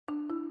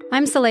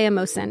I'm Saleha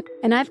Mohsen,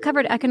 and I've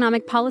covered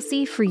economic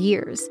policy for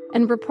years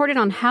and reported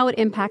on how it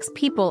impacts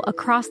people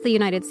across the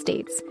United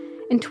States.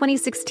 In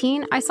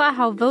 2016, I saw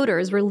how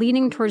voters were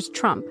leaning towards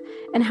Trump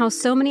and how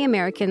so many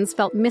Americans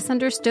felt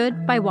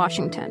misunderstood by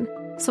Washington.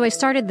 So I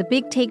started the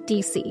Big Take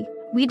DC.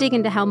 We dig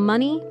into how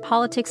money,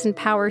 politics, and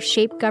power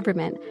shape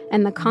government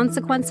and the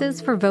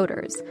consequences for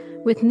voters.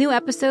 With new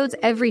episodes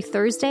every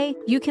Thursday,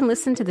 you can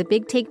listen to the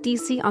Big Take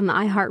DC on the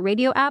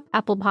iHeartRadio app,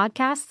 Apple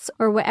Podcasts,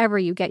 or wherever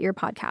you get your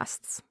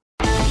podcasts.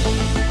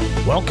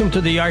 Welcome to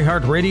the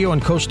iHeartRadio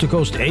and Coast to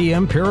Coast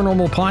AM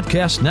Paranormal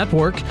Podcast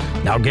Network.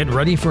 Now get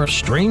ready for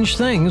Strange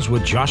Things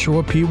with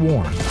Joshua P.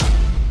 Warren.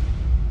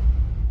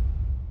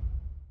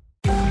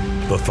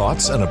 The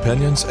thoughts and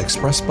opinions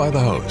expressed by the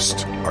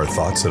host are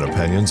thoughts and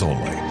opinions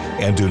only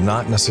and do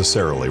not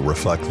necessarily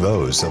reflect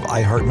those of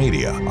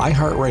iHeartMedia,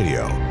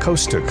 iHeartRadio,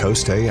 Coast to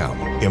Coast AM,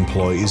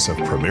 employees of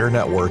Premier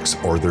Networks,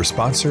 or their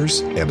sponsors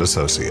and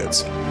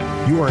associates.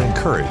 You are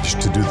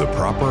encouraged to do the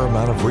proper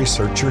amount of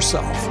research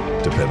yourself,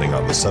 depending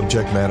on the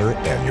subject matter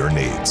and your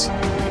needs.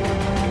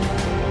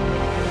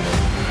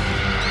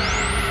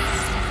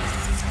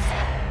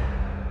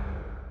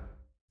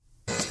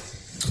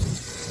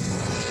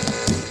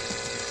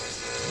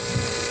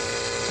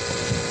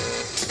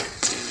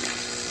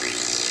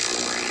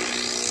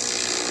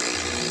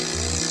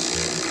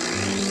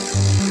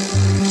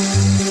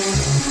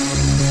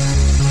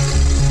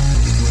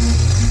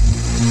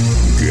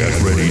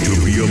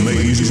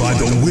 By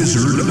the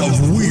Wizard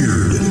of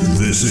Weird.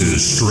 This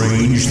is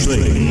Strange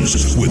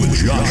Things with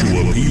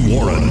Joshua P.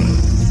 Warren.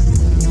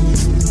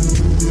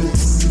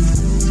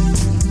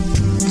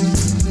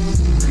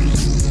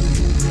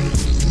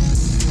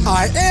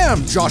 I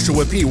am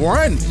Joshua P.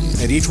 Warren,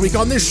 and each week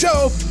on this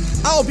show,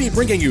 I'll be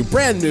bringing you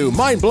brand new,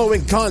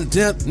 mind-blowing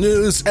content,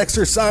 news,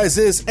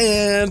 exercises,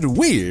 and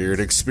weird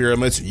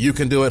experiments you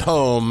can do at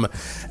home,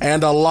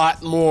 and a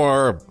lot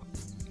more.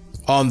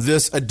 On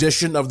this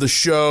edition of the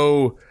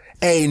show,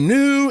 a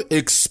new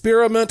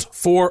experiment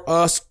for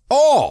us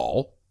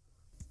all,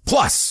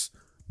 plus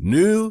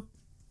new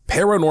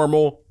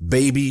paranormal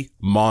baby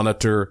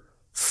monitor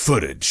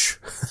footage.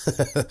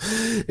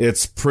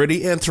 It's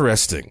pretty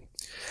interesting.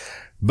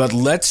 But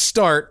let's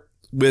start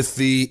with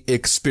the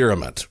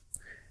experiment.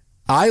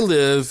 I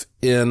live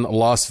in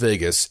Las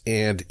Vegas,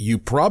 and you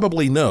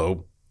probably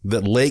know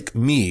that Lake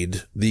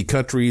Mead, the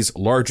country's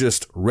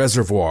largest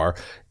reservoir,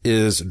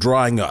 is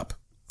drying up.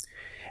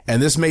 And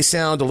this may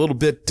sound a little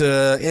bit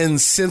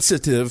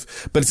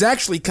insensitive, but it's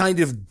actually kind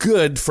of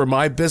good for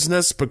my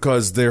business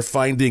because they're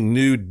finding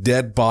new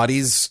dead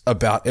bodies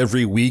about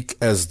every week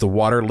as the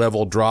water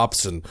level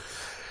drops. And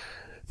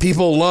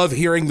people love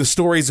hearing the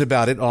stories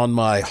about it on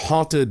my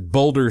haunted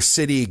Boulder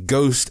City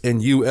ghost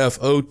and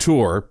UFO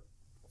tour.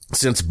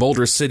 Since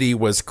Boulder City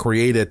was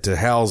created to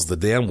house the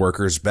dam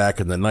workers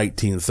back in the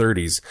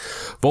 1930s,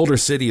 Boulder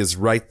City is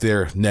right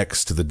there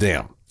next to the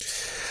dam.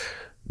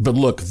 But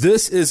look,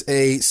 this is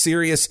a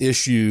serious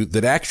issue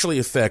that actually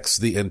affects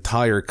the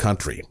entire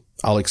country.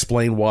 I'll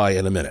explain why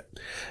in a minute.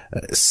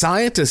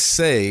 Scientists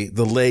say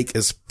the lake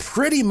is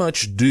pretty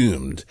much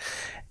doomed.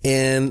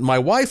 And my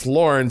wife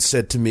Lauren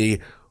said to me,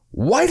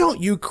 why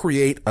don't you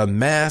create a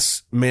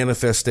mass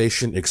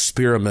manifestation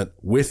experiment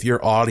with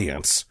your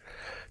audience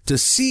to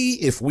see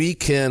if we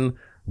can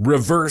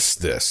reverse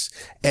this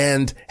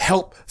and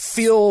help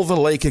fill the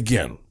lake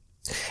again?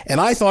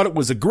 And I thought it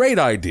was a great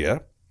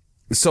idea.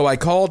 So I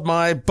called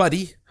my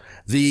buddy,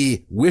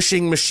 the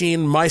wishing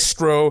machine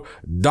maestro,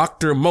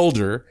 Dr.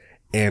 Mulder,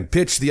 and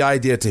pitched the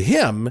idea to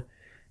him.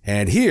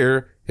 And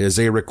here is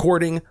a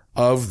recording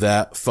of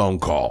that phone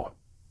call.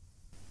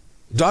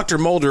 Dr.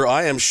 Mulder,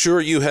 I am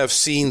sure you have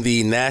seen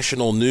the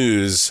national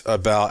news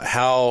about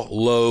how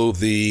low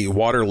the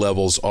water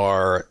levels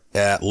are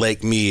at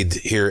Lake Mead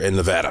here in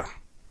Nevada.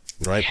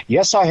 Right?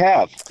 Yes, I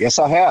have.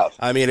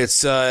 I mean,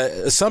 it's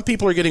some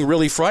people are getting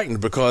really frightened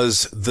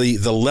because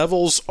the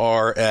levels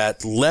are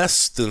at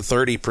less than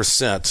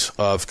 30%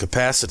 of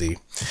capacity.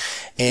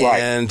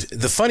 And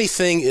The funny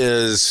thing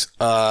is,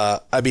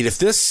 I mean, if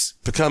this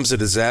becomes a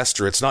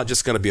disaster, it's not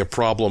just going to be a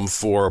problem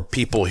for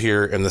people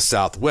here in the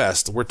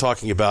Southwest. We're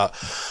talking about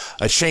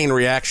a chain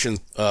reaction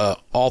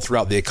all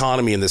throughout the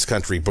economy in this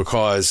country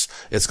because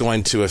it's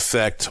going to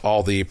affect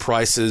all the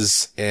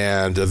prices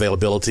and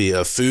availability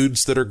of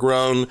foods that are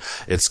grown.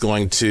 It's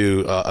going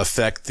to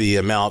affect the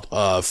amount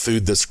of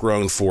food that's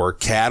grown for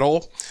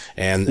cattle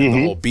and the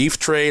whole beef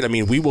trade. I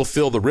mean, we will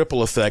feel the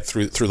ripple effect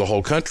through the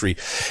whole country.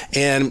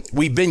 And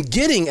we've been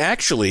getting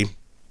actually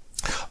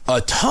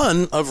a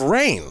ton of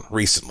rain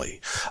recently.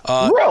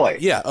 Really?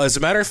 Yeah. As a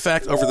matter of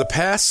fact, over the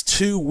past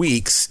 2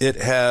 weeks, it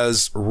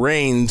has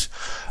rained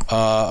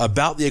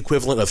about the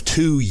equivalent of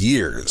 2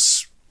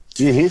 years.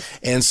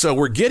 And so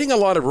we're getting a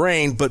lot of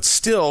rain, but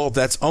still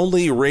that's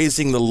only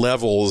raising the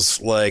levels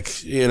like,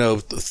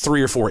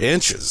 3 or 4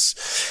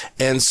 inches.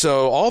 And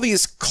so all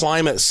these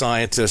climate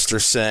scientists are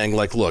saying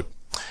like, look,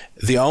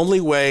 the only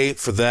way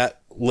for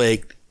that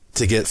lake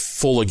to get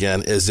full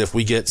again is if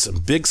we get some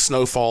big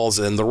snowfalls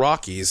in the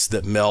Rockies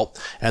that melt,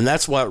 and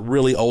that's what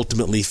really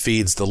ultimately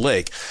feeds the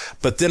lake.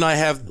 But then I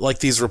have like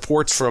these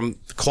reports from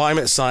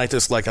climate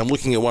scientists, like I'm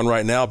looking at one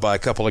right now by a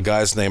couple of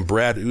guys named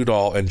Brad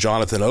Udall and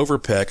Jonathan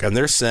Overpeck, and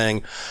they're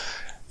saying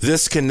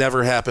this can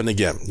never happen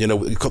again. You know,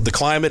 the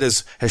climate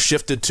has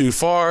shifted too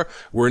far.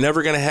 We're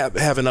never going to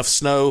have enough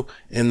snow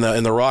in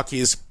the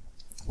Rockies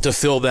to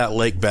fill that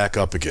lake back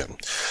up again.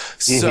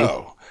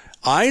 So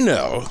I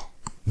know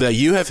that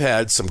you have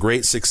had some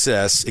great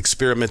success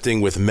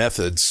experimenting with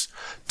methods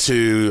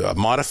to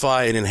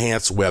modify and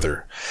enhance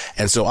weather.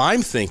 And so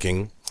I'm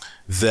thinking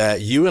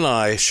that you and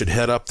I should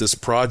head up this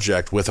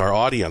project with our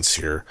audience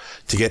here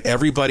to get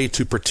everybody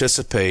to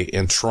participate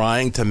in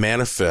trying to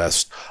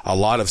manifest a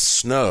lot of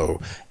snow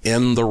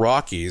in the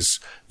Rockies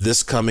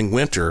this coming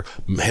winter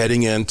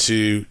heading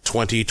into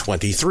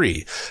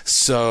 2023.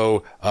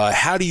 So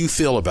how do you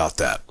feel about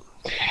that?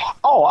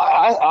 Oh,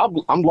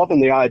 I'm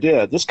loving the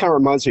idea. This kind of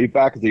reminds me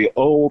back of the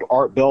old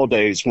Art Bell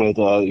days when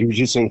he was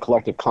using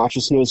collective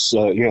consciousness,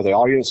 the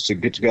audience to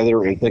get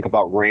together and think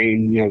about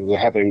rain,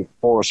 having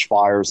forest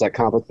fires, that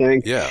kind of a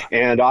thing. Yeah.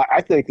 And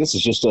I think this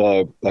is just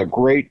a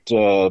great,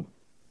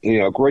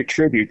 great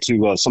tribute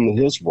to some of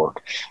his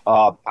work.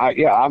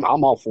 I'm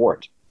all for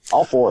it.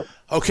 All for it.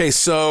 Okay,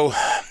 so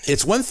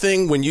it's one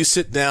thing when you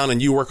sit down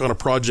and you work on a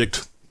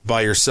project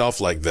by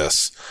yourself like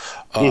this.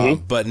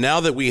 But now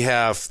that we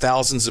have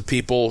thousands of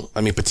people,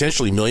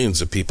 potentially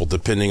millions of people,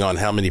 depending on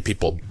how many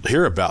people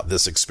hear about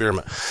this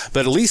experiment,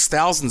 but at least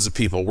thousands of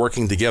people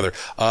working together.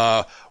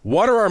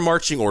 What are our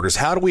marching orders?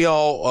 How do we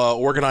all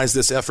organize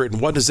this effort,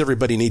 and what does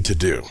everybody need to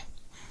do?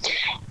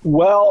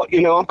 Well,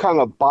 I'm kind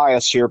of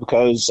biased here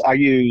because I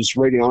use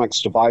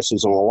radionics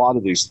devices on a lot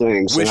of these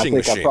things. Wishing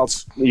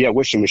machines.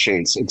 Wishing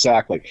machines,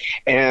 exactly.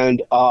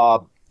 And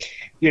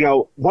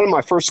one of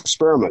my first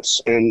experiments,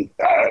 and,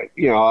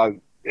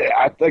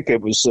 I think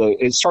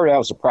it started out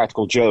as a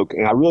practical joke,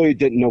 and I really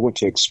didn't know what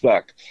to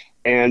expect.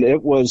 And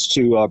it was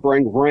to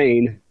bring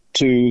rain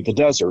to the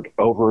desert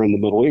over in the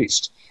Middle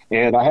East.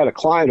 And I had a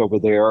client over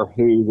there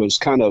who was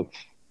kind of,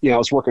 I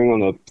was working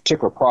on a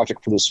particular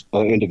project for this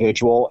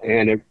individual,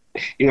 and it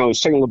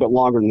was taking a little bit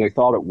longer than they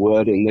thought it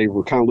would, and they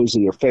were kind of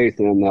losing their faith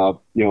in,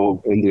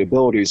 in the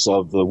abilities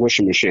of the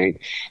wishing machine.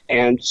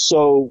 And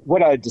so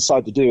what I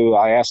decided to do,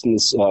 I asked them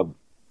this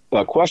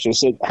question. I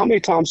said, how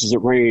many times does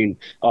it rain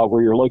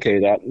where you're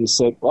located at? And he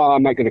said, well, I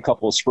might get a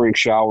couple of spring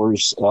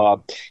showers,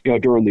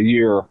 during the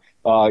year.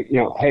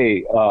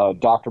 Hey,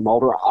 Dr.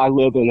 Mulder, I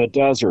live in a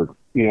desert.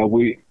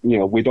 We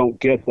don't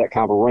get that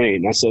kind of rain.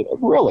 And I said,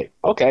 really?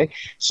 Okay.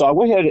 So I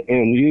went ahead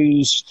and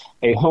used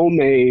a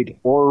homemade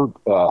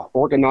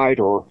orgonite,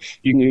 or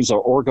you can use an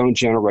orgone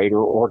generator,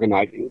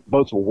 orgonite,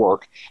 both will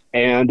work.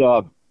 And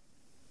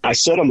I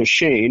set a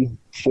machine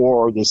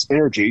for this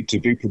energy to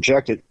be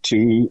projected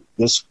to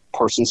this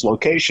person's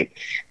location.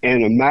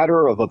 And in a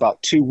matter of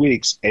about 2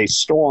 weeks, a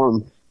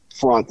storm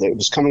front that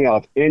was coming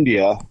out of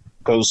India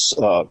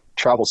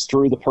travels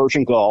through the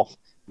Persian Gulf,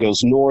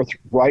 goes north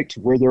right to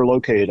where they're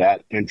located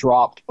at, and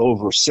dropped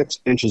over 6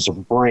 inches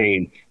of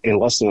rain in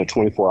less than a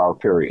 24-hour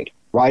period,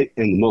 right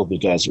in the middle of the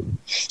desert.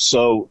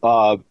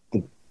 So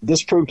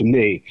this proved to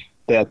me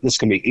that this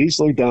can be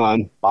easily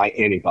done by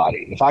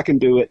anybody. If I can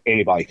do it,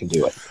 anybody can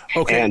do it.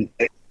 Okay. And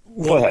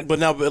go ahead. But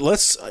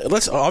let's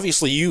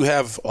obviously you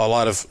have a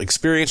lot of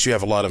experience, you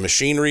have a lot of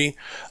machinery,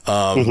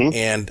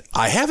 and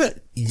I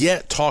haven't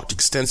yet talked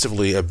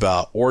extensively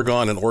about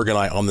orgone and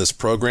orgonite on this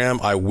program.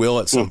 I will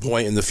at some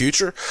point in the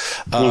future.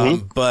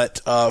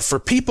 But for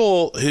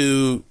people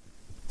who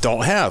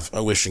don't have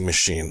a wishing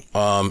machine,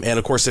 and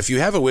of course, if you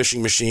have a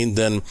wishing machine,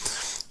 then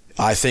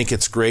I think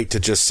it's great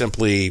to just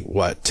simply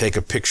take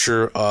a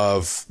picture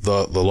of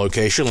the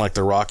location, like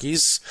the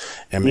Rockies,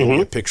 and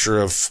maybe a picture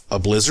of a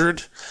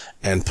blizzard,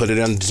 and put it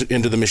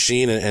into the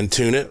machine and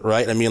tune it,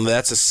 right?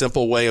 That's a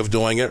simple way of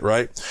doing it,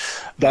 right?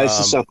 That is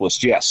the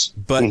simplest, yes.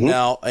 But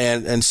now,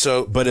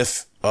 but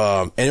if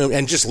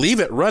and just leave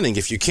it running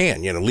if you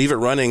can, leave it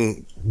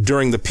running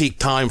during the peak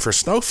time for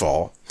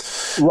snowfall,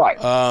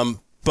 right?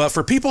 But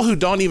for people who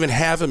don't even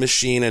have a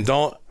machine and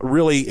don't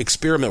really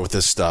experiment with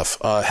this stuff,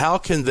 how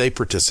can they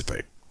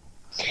participate?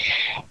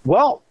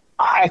 Well,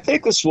 I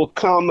think this will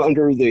come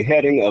under the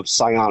heading of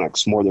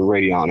psionics more than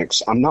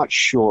radionics. I'm not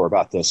sure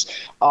about this.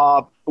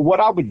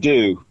 What I would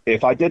do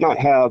if I did not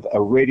have a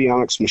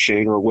radionics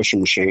machine or a wishing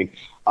machine,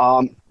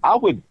 I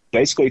would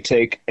basically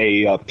take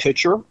a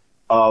picture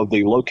of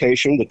the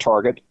location, the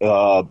target,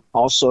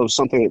 also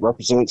something that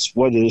represents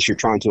what it is you're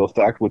trying to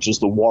affect, which is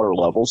the water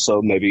level.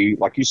 So maybe,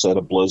 like you said,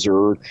 a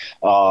blizzard,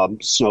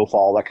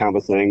 snowfall, that kind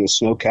of a thing,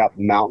 snow-capped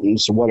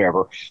mountains, or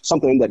whatever,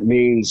 something that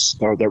means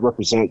or that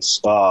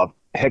represents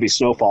heavy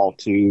snowfall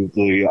to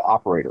the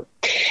operator.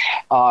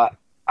 I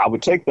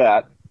would take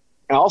that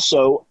and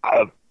also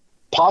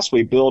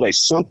possibly build a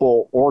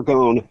simple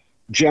orgone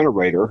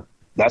generator.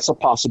 That's a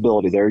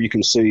possibility there. You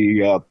can see,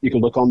 you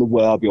can look on the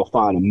web. You'll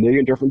find 1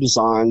 million different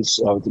designs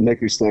to make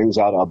these things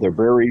out of. They're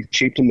very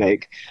cheap to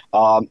make,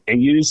 and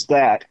use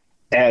that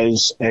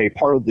as a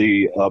part of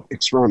the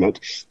experiment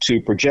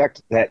to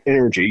project that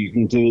energy. You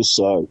can do this,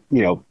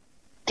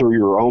 through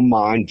your own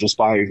mind, just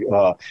by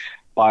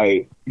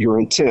your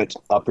intent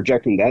of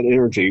projecting that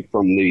energy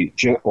from the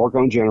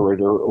orgone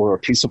generator or a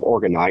piece of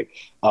orgonite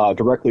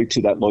directly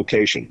to that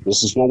location.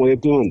 This is one way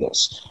of doing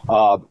this.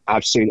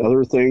 I've seen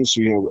other things,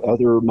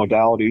 other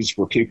modalities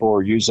where people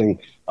are using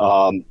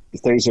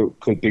things that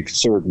could be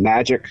considered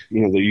magic. They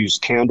use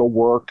candle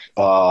work,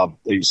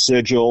 they use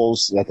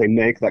sigils that they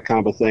make, that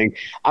kind of a thing.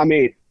 I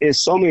mean, it's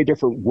so many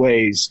different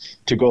ways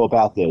to go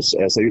about this.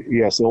 As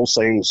the old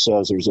saying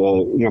says, there's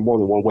more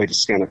than one way to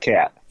skin a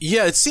cat.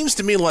 Yeah, it seems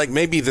to me like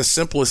maybe the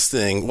simplest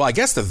thing, well, I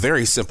guess the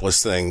very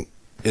simplest thing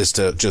is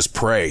to just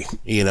pray,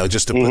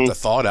 just to put the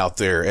thought out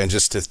there and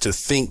just to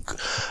think,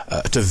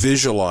 to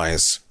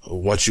visualize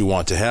what you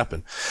want to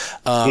happen.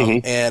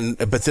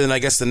 But then I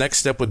guess the next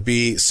step would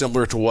be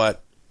similar to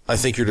what I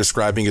think you're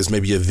describing as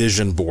maybe a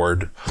vision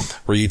board,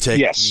 where you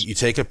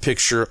take a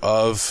picture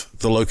of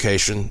the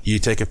location, you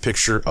take a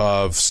picture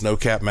of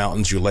snow-capped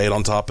mountains, you lay it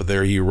on top of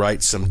there, you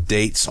write some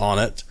dates on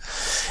it,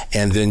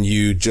 and then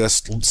you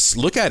just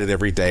look at it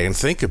every day and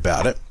think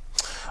about it.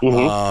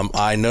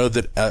 I know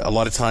that a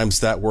lot of times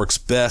that works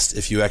best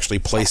if you actually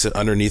place it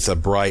underneath a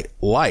bright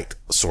light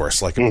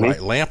source, like a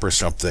bright lamp or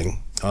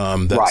something.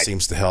 That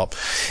seems to help.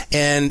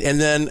 And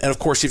then of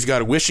course, if you've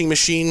got a wishing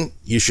machine,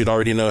 you should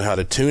already know how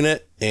to tune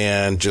it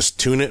and just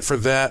tune it for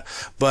that.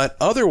 But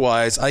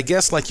otherwise, I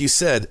guess, like you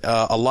said,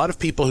 a lot of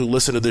people who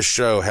listen to this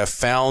show have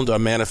found a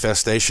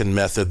manifestation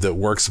method that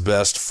works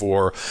best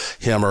for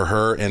him or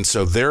her. And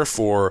so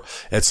therefore,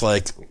 it's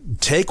like,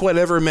 take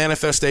whatever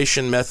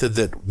manifestation method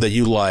that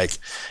you like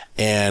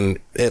and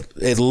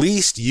at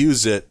least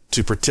use it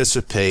to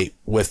participate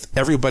with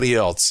everybody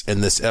else in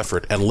this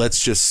effort. And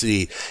let's just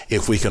see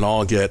if we can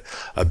all get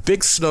a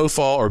big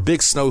snowfall or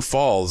big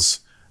snowfalls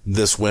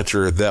this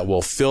winter that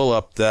will fill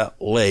up that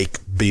lake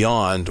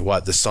beyond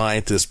what the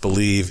scientists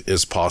believe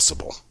is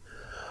possible.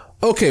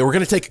 Okay, we're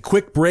going to take a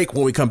quick break.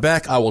 When we come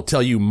back, I will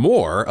tell you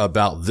more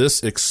about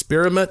this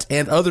experiment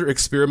and other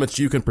experiments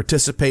you can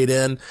participate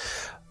in.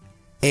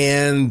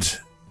 And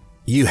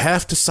you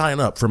have to sign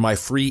up for my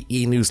free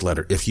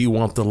e-newsletter if you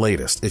want the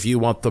latest, if you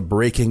want the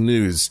breaking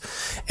news.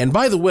 And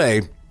by the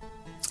way,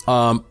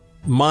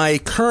 my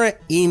current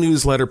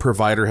e-newsletter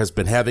provider has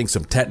been having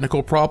some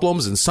technical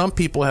problems, and some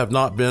people have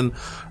not been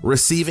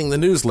receiving the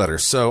newsletter.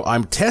 So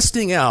I'm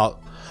testing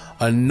out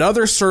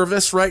another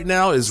service right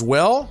now as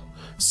well.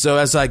 So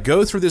as I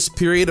go through this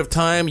period of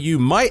time, you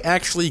might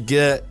actually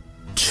get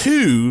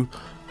 2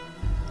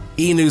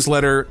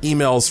 e-newsletter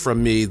emails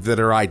from me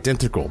that are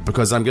identical,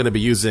 because I'm going to be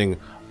using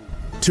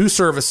 2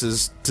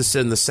 services to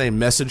send the same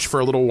message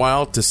for a little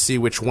while to see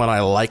which one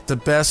I like the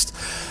best.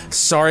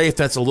 Sorry if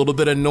that's a little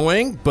bit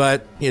annoying,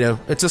 but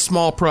it's a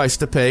small price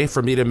to pay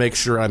for me to make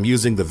sure I'm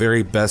using the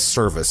very best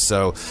service.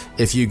 So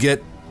if you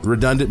get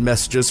redundant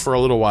messages for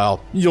a little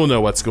while, you'll know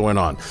what's going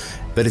on.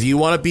 But if you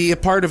want to be a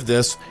part of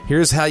this,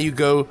 here's how you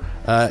go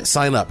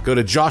sign up. Go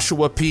to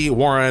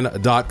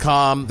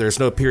joshuapwarren.com. There's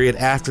no period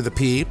after the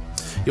P.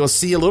 You'll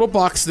see a little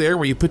box there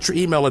where you put your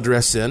email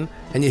address in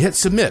and you hit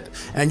submit,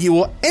 and you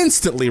will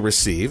instantly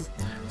receive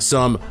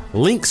some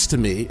links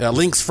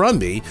from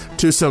me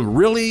to some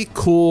really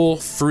cool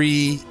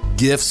free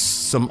gifts,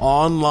 some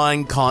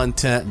online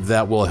content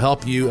that will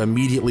help you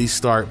immediately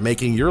start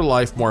making your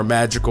life more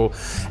magical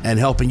and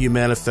helping you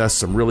manifest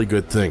some really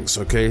good things.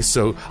 Okay,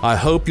 so I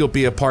hope you'll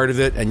be a part of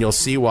it, and you'll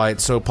see why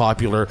it's so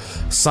popular.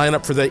 Sign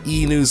up for the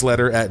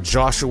e-newsletter at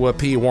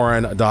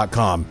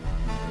joshuapwarren.com.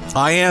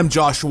 I am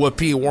Joshua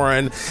P.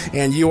 Warren,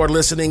 and you are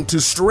listening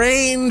to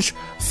Strange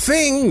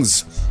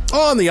Things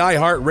on the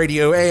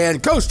iHeartRadio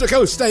and Coast to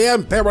Coast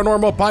AM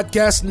Paranormal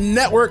Podcast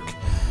Network.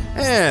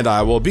 And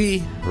I will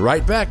be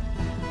right back.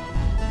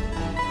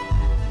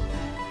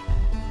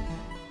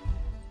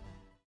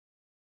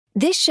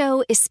 This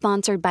show is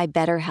sponsored by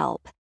BetterHelp.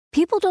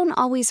 People don't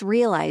always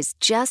realize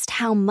just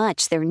how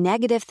much their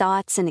negative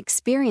thoughts and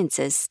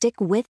experiences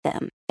stick with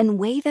them and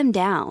weigh them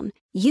down.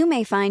 You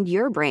may find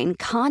your brain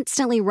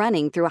constantly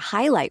running through a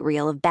highlight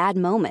reel of bad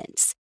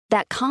moments.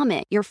 That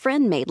comment your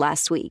friend made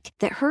last week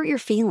that hurt your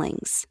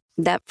feelings.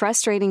 That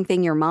frustrating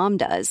thing your mom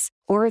does.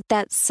 Or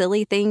that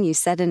silly thing you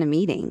said in a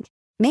meeting.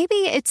 Maybe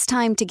it's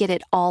time to get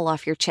it all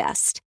off your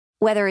chest.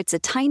 Whether it's a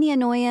tiny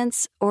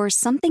annoyance or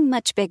something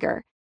much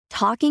bigger,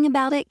 talking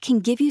about it can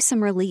give you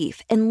some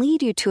relief and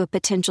lead you to a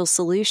potential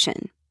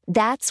solution.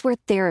 That's where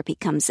therapy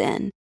comes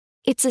in.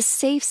 It's a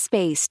safe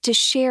space to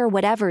share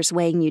whatever's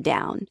weighing you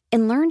down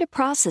and learn to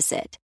process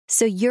it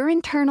so your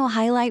internal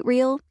highlight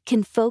reel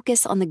can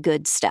focus on the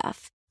good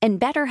stuff. And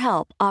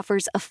BetterHelp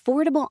offers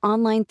affordable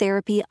online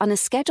therapy on a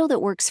schedule that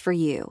works for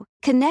you.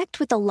 Connect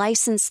with a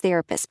licensed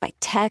therapist by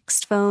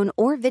text, phone,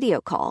 or video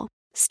call.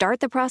 Start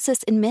the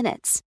process in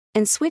minutes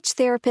and switch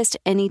therapist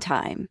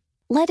anytime.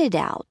 Let it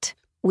out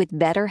with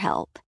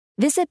BetterHelp.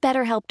 Visit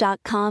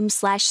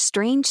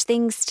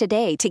BetterHelp.com/strangethings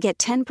today to get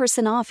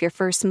 10% off your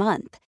first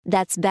month.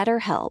 That's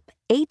BetterHelp,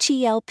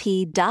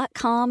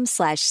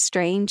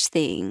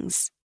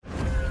 HELP.com/strangethings.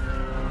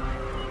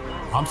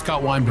 I'm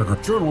Scott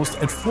Weinberger, journalist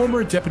and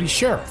former deputy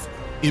sheriff.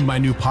 In my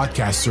new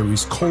podcast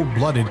series, Cold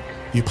Blooded,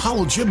 The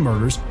Apollo Gym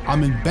Murders,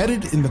 I'm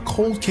embedded in the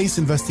cold case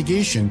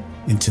investigation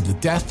into the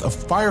death of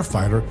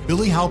firefighter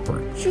Billy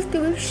Halpern. It's just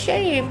a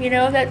shame,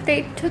 that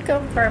they took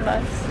him from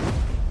us.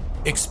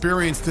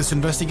 Experience this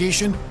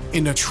investigation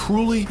in a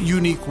truly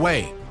unique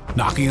way,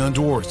 knocking on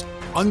doors,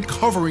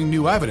 uncovering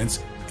new evidence,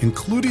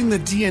 including the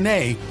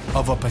DNA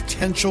of a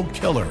potential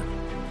killer.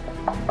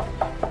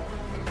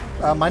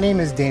 My name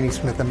is Danny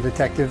Smith. I'm a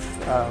detective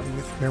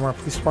with the Miramar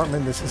Police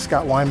Department. This is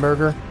Scott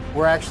Weinberger.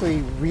 We're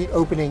actually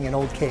reopening an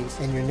old case,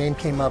 and your name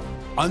came up.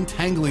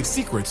 Untangling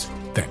secrets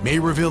that may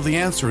reveal the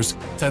answers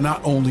to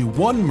not only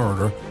one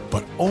murder,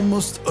 but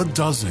almost a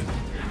dozen.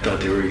 I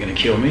thought they were going to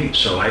kill me,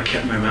 so I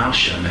kept my mouth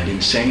shut and I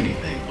didn't say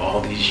anything. All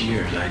these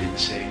years, I didn't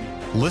say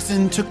anything.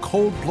 Listen to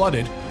Cold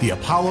Blooded, The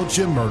Apollo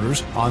Gym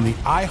Murders on the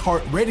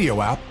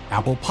iHeartRadio app,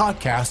 Apple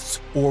Podcasts,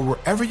 or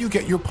wherever you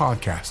get your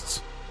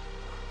podcasts.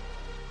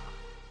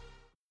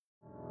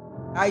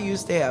 I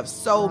used to have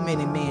so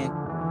many men.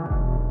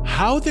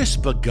 How this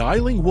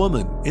beguiling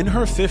woman in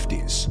her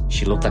 50s,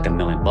 she looked like $1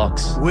 million,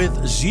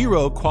 with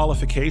zero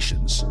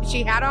qualifications,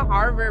 she had a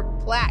Harvard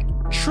plaque,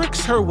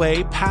 tricks her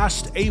way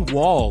past a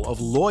wall of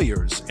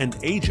lawyers and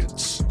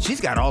agents. She's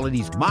got all of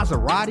these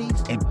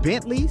Maseratis and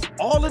Bentleys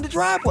all in the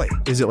driveway.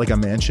 Is it like a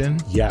mansion?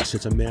 Yes,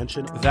 it's a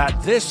mansion that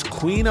this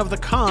queen of the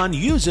con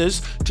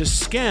uses to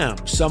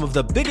scam some of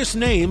the biggest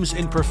names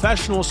in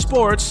professional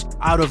sports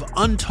out of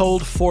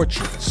untold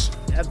fortunes.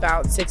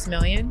 About $6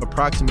 million.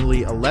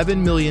 Approximately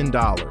 $11 million.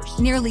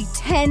 Nearly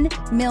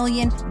 $10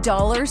 million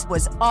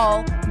was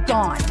all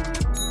gone.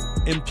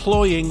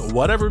 Employing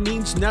whatever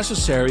means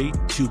necessary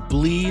to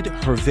bleed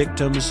her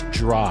victims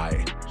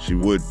dry. She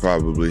would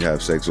probably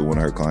have sex with one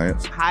of her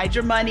clients. Hide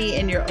your money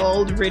in your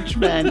old rich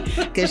man,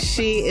 because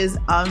she is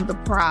on the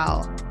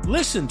prowl.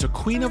 Listen to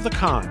Queen of the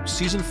Con,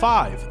 Season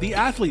 5, The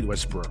Athlete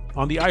Whisperer,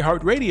 on the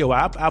iHeartRadio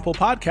app, Apple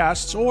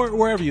Podcasts, or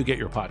wherever you get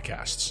your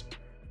podcasts.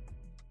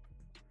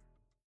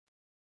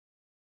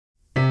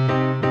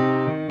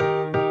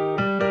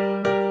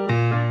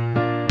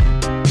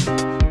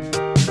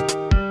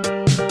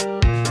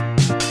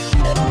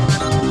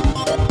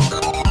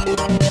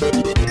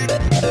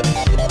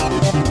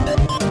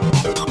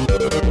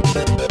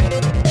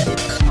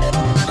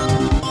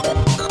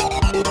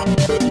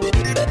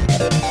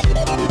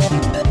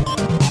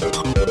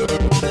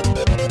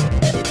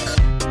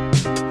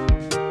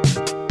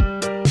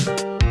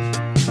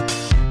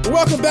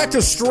 Welcome back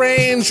to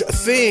Strange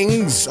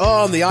Things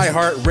on the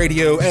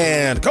iHeartRadio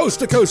and Coast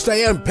to Coast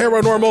AM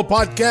Paranormal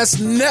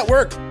Podcast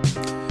Network.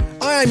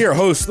 I am your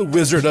host, the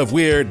Wizard of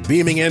Weird,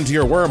 beaming into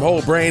your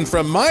wormhole brain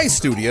from my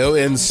studio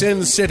in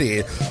Sin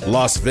City,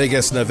 Las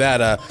Vegas,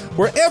 Nevada,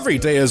 where every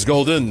day is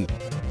golden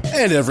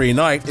and every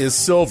night is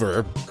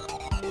silver.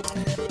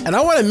 And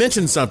I want to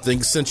mention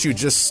something since you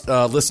just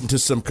listened to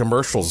some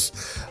commercials.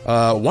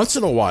 Once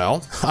in a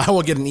while, I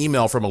will get an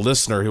email from a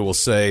listener who will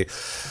say,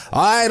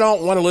 I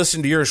don't want to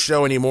listen to your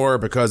show anymore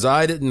because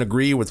I didn't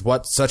agree with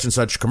what such and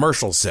such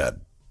commercial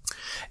said.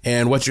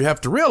 And what you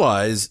have to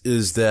realize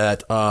is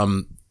that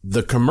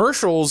the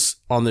commercials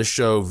on this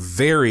show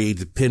vary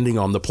depending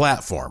on the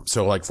platform.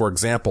 So like, for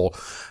example,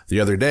 the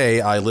other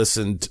day I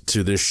listened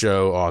to this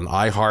show on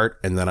iHeart,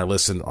 and then I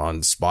listened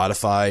on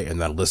Spotify,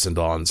 and then I listened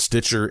on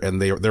Stitcher, and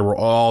they were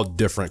all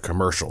different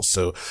commercials.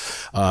 So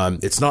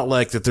it's not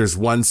like that there's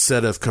one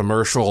set of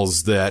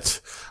commercials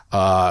that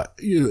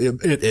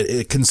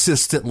it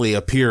consistently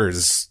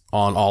appears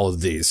on all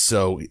of these.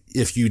 So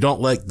if you don't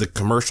like the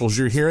commercials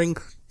you're hearing,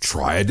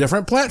 try a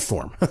different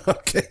platform.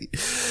 Okay.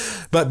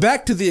 But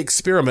back to the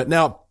experiment.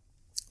 Now,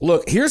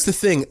 look, here's the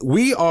thing.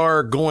 We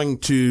are going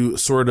to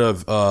sort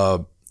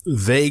of,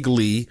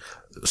 vaguely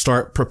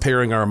start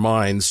preparing our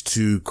minds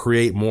to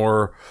create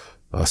more,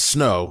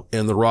 snow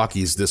in the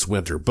Rockies this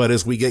winter. But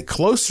as we get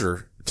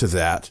closer to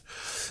that,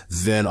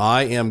 then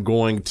I am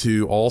going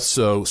to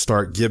also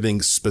start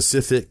giving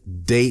specific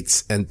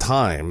dates and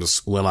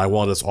times when I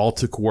want us all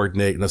to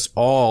coordinate and us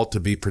all to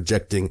be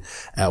projecting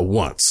at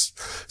once.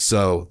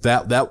 So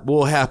that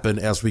will happen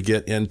as we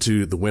get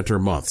into the winter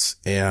months.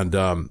 And,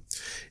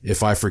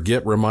 if I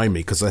forget, remind me,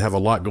 because I have a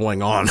lot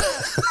going on.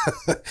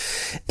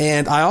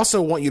 And I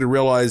also want you to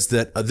realize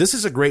that this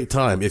is a great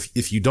time.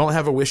 If you don't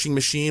have a wishing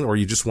machine or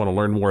you just want to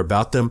learn more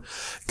about them,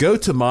 go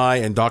to my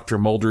and Dr.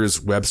 Mulder's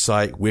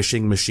website,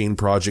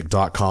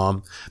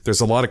 wishingmachineproject.com.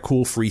 There's a lot of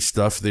cool free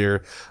stuff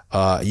there.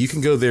 You can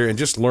go there and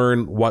just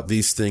learn what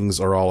these things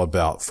are all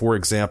about. For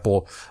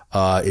example,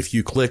 if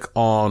you click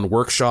on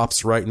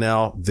workshops right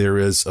now, there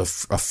is a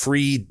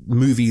free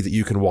movie that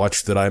you can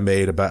watch that I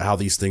made about how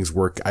these things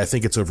work. I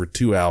think it's over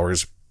 2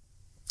 hours.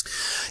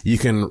 You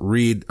can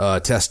read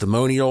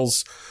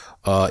testimonials.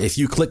 If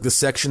you click the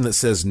section that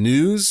says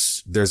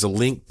news, there's a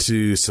link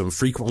to some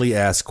frequently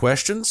asked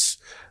questions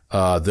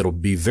that'll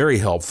be very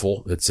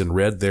helpful. It's in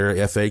red there,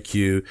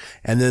 FAQ.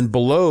 And then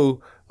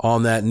below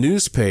on that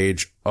news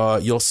page,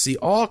 you'll see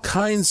all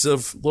kinds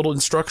of little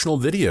instructional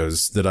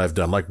videos that I've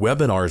done, like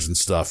webinars and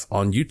stuff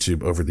on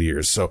YouTube over the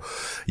years. So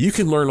you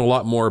can learn a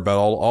lot more about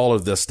all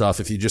of this stuff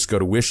if you just go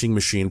to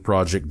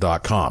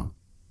wishingmachineproject.com.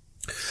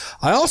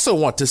 I also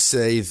want to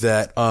say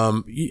that,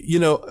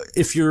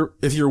 if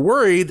you're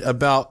worried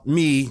about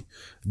me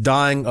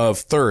dying of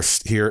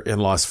thirst here in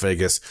Las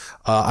Vegas,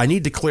 I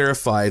need to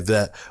clarify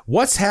that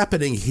what's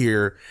happening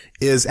here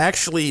is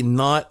actually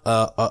not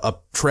a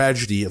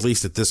tragedy, at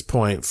least at this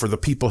point, for the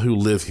people who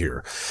live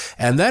here.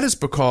 And that is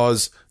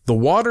because the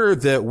water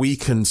that we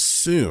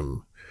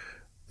consume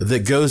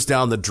that goes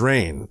down the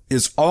drain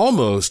is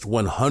almost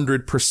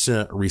 100%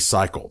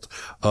 recycled.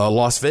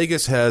 Las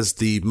Vegas has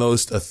the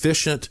most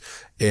efficient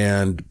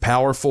and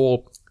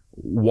powerful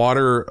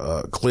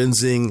water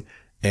cleansing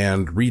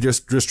and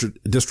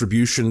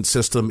redistribution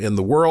system in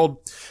the world.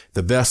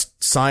 The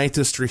best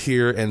scientists are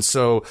here. And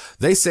so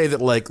they say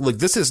that, like, look,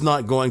 this is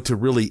not going to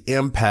really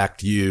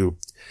impact you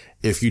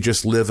if you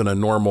just live in a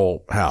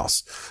normal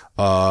house.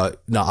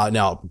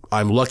 Now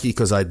I'm lucky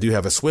because I do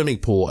have a swimming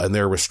pool, and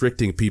they're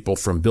restricting people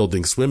from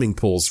building swimming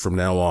pools from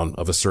now on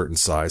of a certain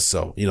size.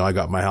 So, I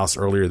got my house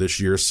earlier this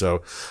year,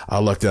 so I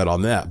lucked out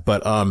on that.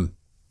 But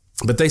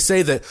they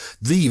say that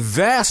the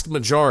vast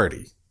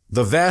majority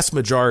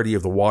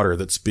of the water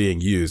that's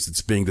being used,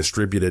 it's being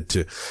distributed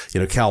to,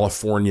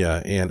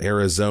 California and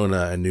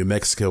Arizona and New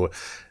Mexico.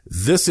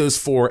 This is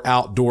for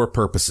outdoor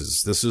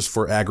purposes. This is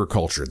for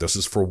agriculture. This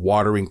is for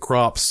watering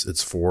crops.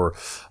 It's for,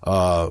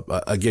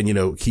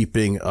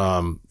 keeping,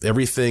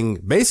 everything.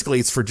 Basically,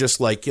 it's for just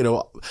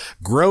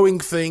growing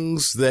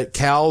things that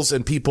cows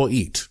and people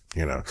eat.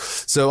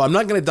 So I'm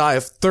not going to die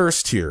of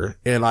thirst here,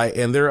 and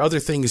there are other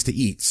things to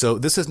eat. So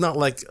this is not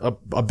like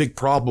a big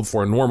problem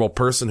for a normal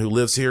person who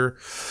lives here.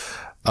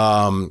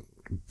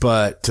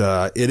 But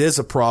it is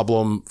a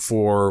problem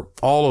for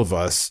all of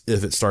us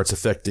if it starts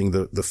affecting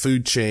the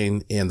food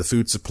chain and the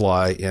food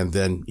supply. And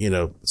then,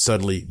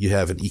 suddenly you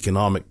have an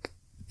economic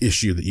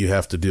issue that you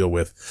have to deal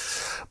with.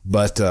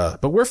 But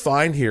we're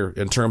fine here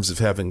in terms of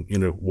having,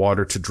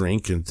 water to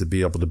drink and to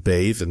be able to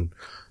bathe and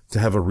to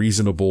have a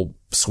reasonable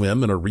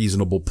swim and a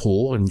reasonable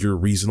pool in your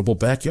reasonable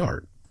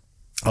backyard.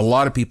 A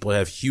lot of people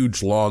have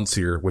huge lawns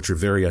here, which are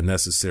very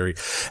unnecessary.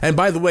 And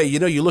by the way,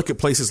 you look at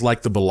places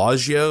like the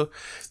Bellagio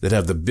that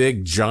have the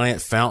big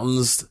giant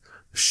fountains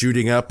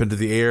shooting up into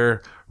the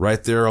air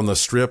right there on the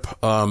strip.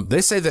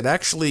 They say that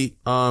actually,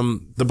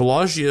 the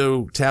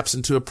Bellagio taps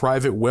into a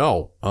private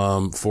well,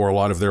 for a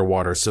lot of their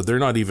water. So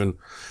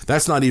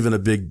that's not even a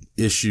big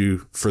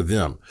issue for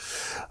them.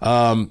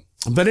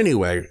 But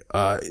anyway,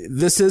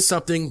 this is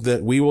something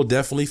that we will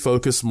definitely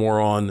focus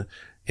more on.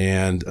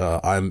 And,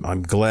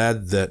 I'm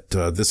glad that,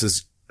 this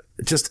is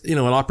just, an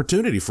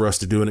opportunity for us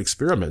to do an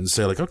experiment and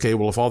say, like, okay,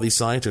 well, if all these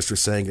scientists are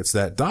saying it's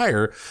that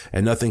dire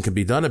and nothing can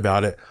be done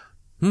about it,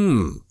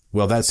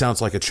 well, that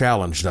sounds like a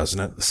challenge, doesn't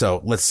it?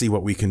 So let's see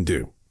what we can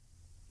do.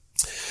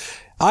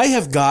 I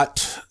have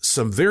got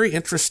some very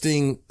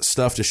interesting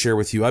stuff to share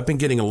with you. I've been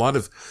getting a lot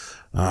of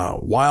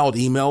wild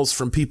emails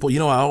from people.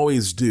 I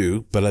always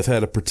do, but I've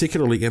had a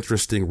particularly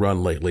interesting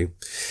run lately.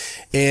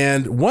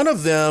 And one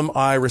of them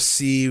I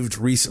received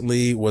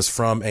recently was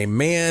from a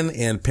man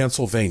in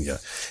Pennsylvania,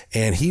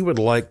 and he would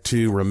like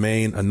to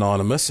remain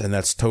anonymous, and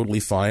that's totally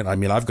fine. I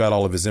mean, I've got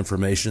all of his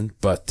information,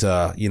 but,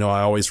 I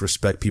always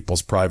respect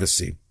people's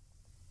privacy.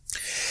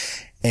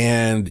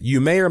 And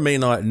you may or may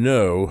not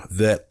know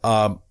that,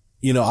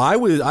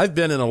 I've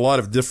been in a lot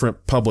of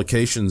different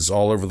publications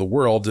all over the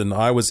world, and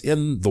I was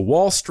in the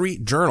Wall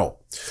Street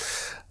Journal,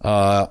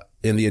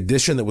 in the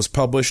edition that was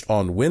published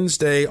on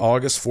Wednesday,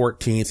 August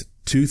 14th,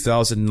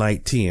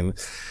 2019.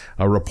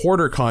 A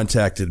reporter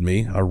contacted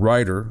me, a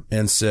writer,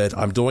 and said,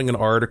 I'm doing an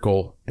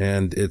article,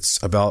 and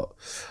it's about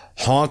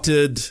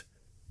haunted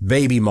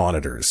baby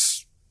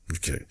monitors.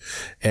 Okay.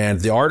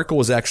 And the article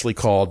was actually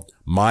called,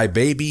 My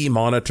Baby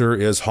Monitor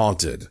is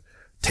Haunted,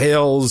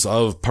 Tales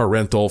of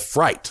Parental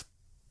Fright.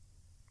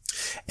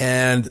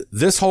 And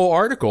this whole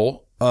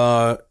article,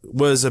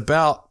 was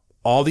about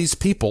all these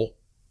people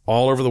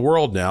all over the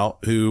world now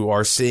who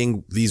are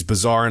seeing these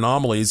bizarre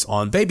anomalies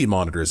on baby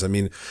monitors. I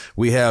mean,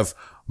 we have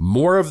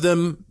more of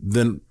them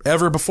than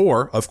ever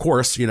before, of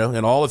course, in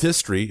all of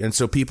history. And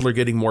so people are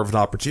getting more of an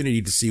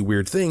opportunity to see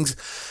weird things.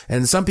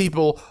 And some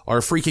people are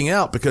freaking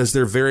out because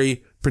they're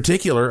very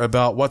particular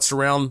about what's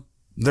around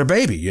their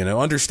baby,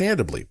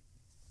 understandably.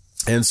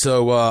 And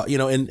so,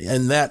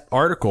 in that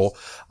article,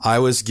 I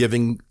was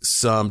giving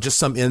some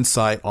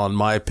insight on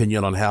my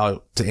opinion on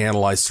how to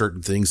analyze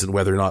certain things and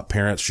whether or not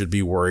parents should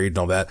be worried and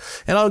all that.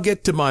 And I'll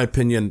get to my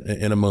opinion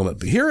in a moment.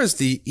 But here is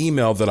the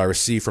email that I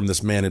received from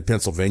this man in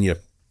Pennsylvania.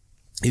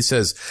 He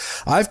says,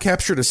 I've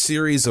captured a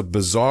series of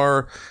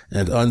bizarre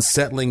and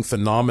unsettling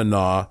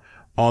phenomena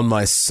on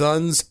my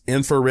son's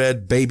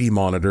infrared baby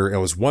monitor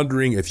and was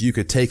wondering if you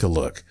could take a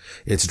look.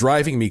 It's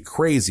driving me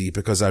crazy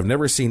because I've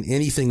never seen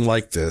anything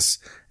like this,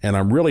 and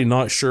I'm really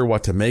not sure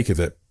what to make of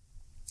it.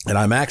 And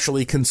I'm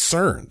actually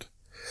concerned.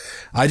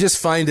 I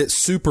just find it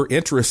super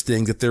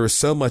interesting that there is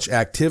so much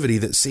activity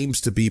that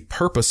seems to be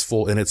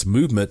purposeful in its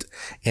movement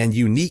and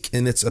unique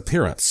in its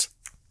appearance.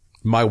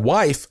 My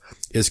wife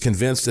is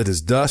convinced it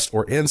is dust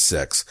or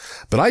insects,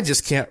 but I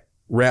just can't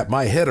wrap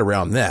my head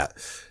around that.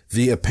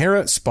 The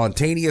apparent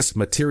spontaneous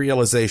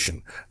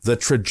materialization, the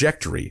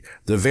trajectory,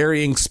 the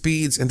varying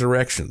speeds and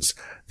directions,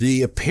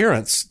 the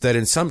appearance that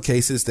in some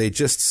cases they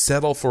just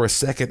settle for a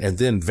second and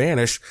then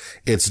vanish,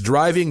 it's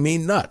driving me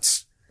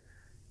nuts.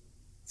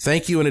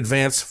 Thank you in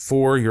advance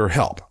for your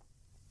help.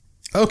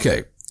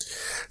 Okay,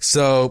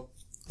 so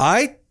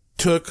I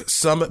took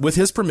with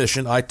his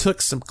permission, I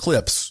took some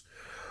clips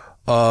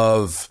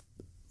of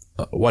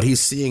what he's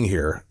seeing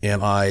here,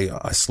 and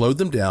I slowed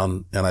them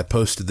down and I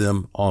posted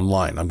them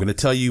online. I'm going to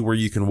tell you where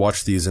you can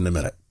watch these in a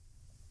minute.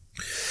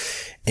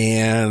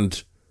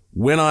 And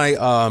when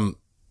I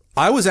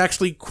was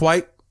actually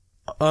quite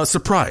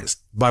surprised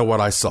by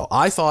what I saw.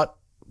 I thought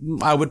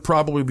I would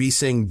probably be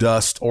seeing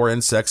dust or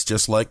insects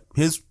just like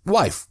his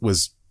wife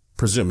was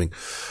presuming.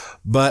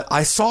 But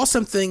I saw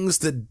some things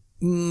that,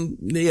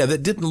 that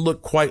didn't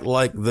look quite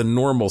like the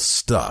normal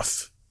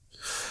stuff.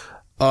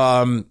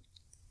 And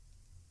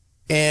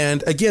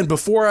again,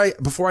 before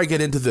I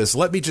get into this,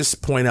 let me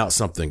just point out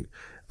something.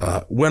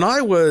 When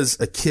I was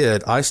a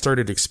kid, I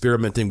started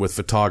experimenting with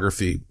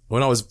photography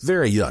when I was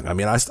very young. I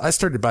mean, I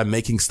started by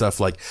making stuff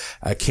like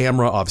a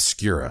camera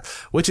obscura,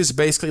 which is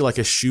basically like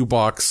a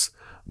shoebox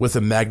with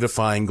a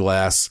magnifying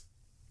glass,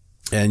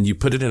 and you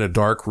put it in a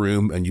dark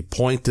room and you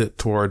point it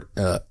toward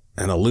an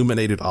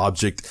illuminated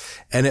object,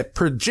 and it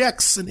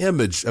projects an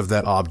image of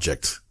that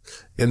object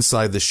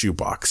inside the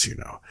shoebox,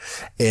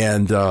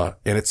 and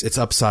it's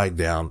upside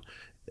down.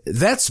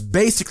 That's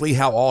basically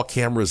how all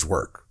cameras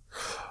work.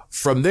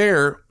 From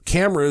there,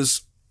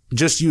 cameras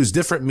just use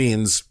different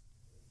means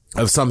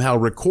of somehow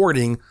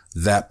recording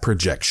that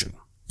projection.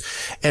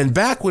 And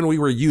back when we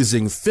were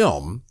using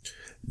film,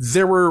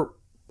 there were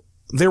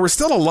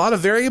still a lot of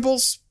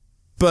variables,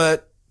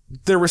 but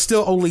there were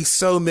still only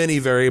so many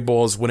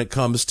variables when it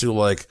comes to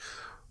like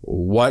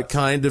what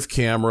kind of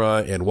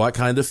camera and what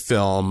kind of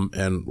film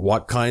and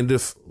what kind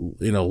of,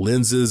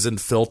 lenses and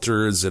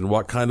filters and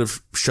what kind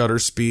of shutter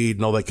speed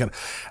and all that kind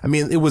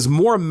of, it was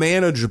more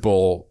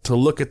manageable to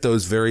look at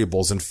those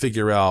variables and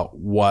figure out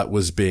what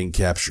was being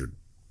captured.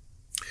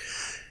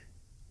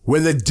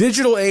 When the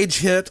digital age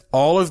hit,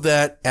 all of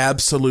that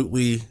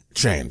absolutely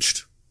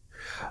changed,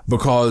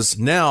 because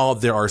now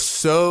there are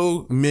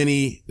so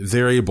many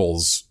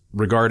variables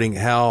regarding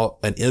how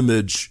an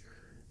image,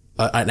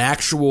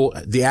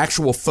 the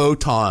actual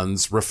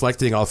photons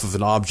reflecting off of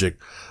an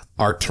object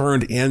are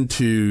turned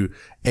into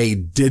a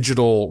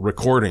digital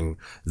recording,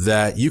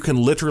 that you can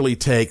literally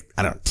take,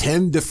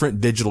 10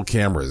 different digital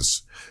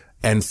cameras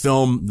and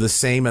film the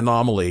same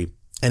anomaly,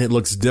 and it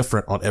looks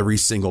different on every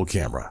single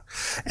camera.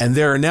 And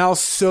there are now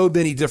so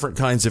many different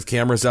kinds of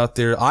cameras out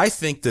there. I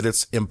think that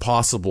it's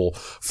impossible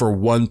for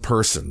one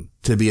person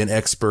to be an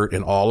expert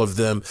in all of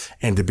them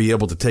and to be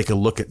able to take a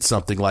look at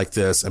something like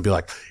this and be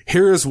like,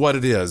 here's what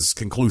it is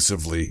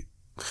conclusively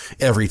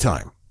every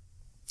time.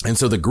 And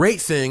so the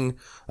great thing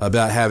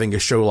about having a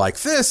show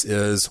like this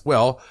is,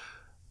 well,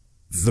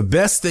 the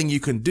best thing you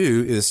can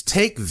do is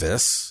take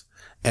this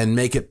and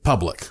make it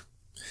public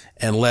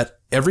and let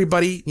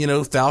everybody,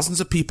 thousands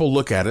of people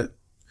look at it,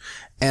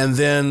 and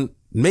then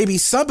maybe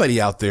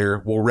somebody out there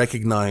will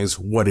recognize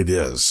what it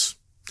is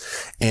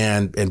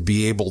and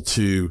be able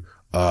to,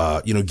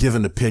 give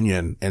an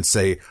opinion and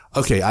say,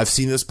 okay, I've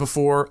seen this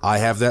before. I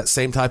have that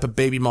same type of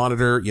baby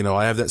monitor.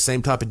 I have that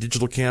same type of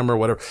digital camera,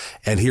 whatever.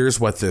 And here's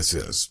what this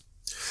is.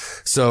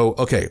 So,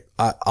 okay,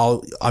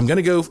 I'm going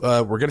to go,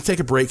 we're going to take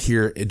a break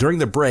here. During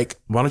the break,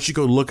 why don't you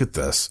go look at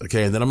this?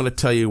 Okay. And then I'm going to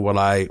tell you what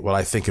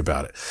I think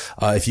about it.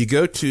 If you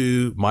go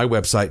to my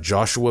website,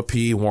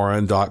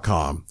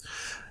 joshuapwarren.com,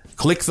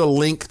 click the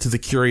link to the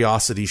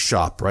Curiosity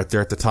Shop right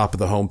there at the top of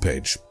the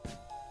homepage,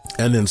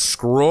 and then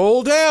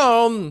scroll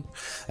down,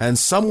 and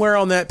somewhere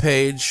on that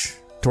page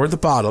toward the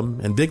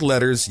bottom in big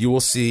letters, you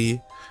will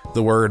see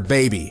the word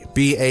baby,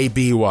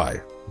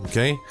 B-A-B-Y.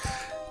 Okay.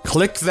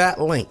 Click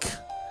that link,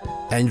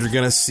 and you're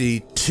going to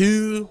see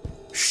 2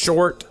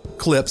 short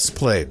clips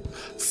played.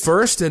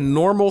 First in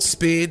normal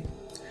speed,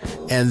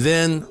 and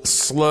then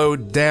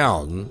slowed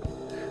down.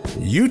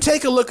 You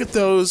take a look at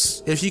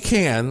those if you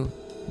can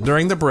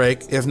during the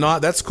break. If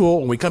not, that's cool.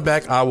 When we come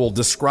back, I will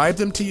describe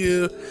them to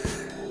you,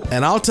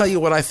 and I'll tell you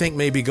what I think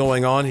may be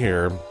going on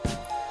here.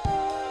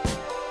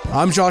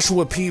 I'm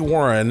Joshua P.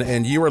 Warren,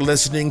 and you are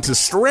listening to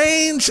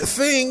Strange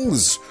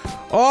Things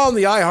on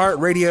the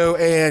iHeartRadio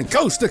and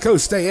Coast to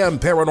Coast AM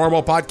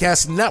Paranormal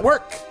Podcast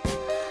Network.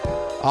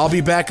 I'll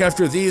be back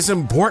after these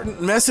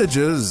important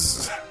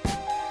messages.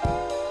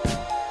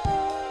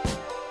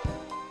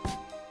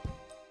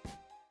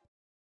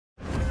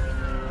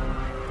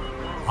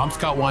 I'm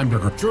Scott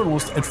Weinberger,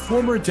 journalist and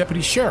former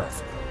deputy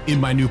sheriff.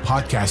 In my new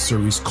podcast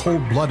series,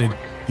 Cold Blooded,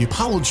 The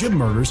Apollo Gym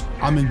Murders,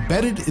 I'm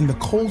embedded in the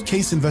cold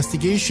case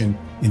investigation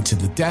into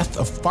the death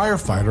of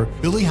firefighter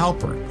Billy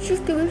Halpern. It's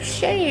just a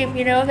shame,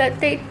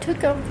 that they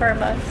took him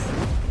from us.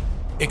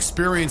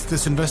 Experience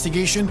this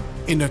investigation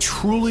in a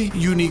truly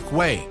unique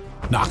way,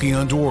 knocking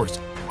on doors,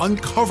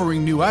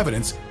 uncovering new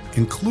evidence,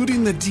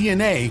 including the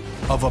DNA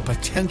of a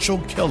potential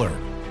killer.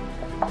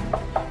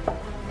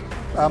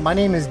 My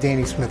name is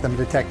Danny Smith. I'm a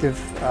detective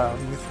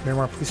with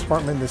Miramar Police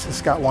Department. This is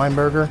Scott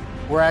Weinberger.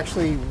 We're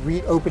actually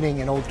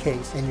reopening an old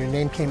case, and your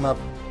name came up.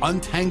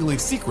 Untangling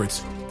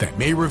secrets that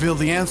may reveal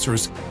the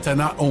answers to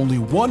not only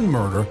one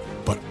murder,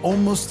 but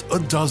almost a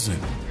dozen.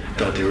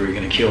 I thought they were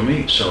going to kill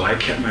me, so I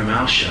kept my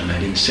mouth shut and I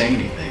didn't say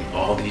anything.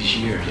 All these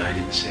years, I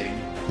didn't say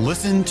anything.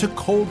 Listen to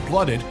Cold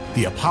Blooded,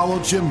 the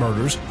Apollo Gym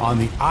Murders on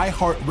the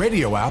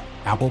iHeartRadio app,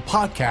 Apple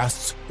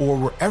Podcasts, or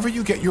wherever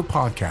you get your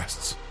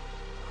podcasts.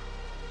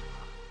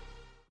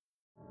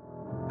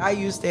 I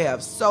used to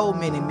have so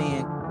many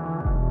men.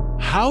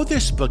 How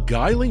this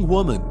beguiling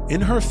woman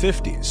in her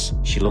 50s,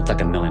 she looked like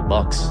 $1 million,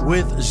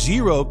 with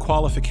zero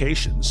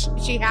qualifications,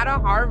 She had a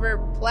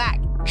Harvard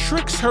plaque.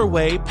 tricks her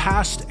way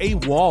past a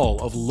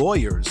wall of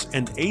lawyers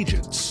and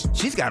agents.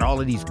 She's got all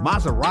of these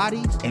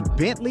Maseratis and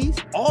Bentleys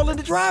all in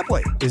the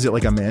driveway. Is it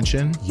like a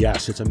mansion?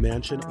 Yes, it's a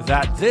mansion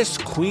that this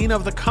queen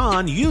of the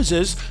con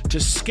uses to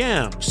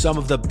scam some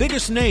of the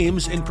biggest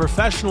names in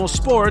professional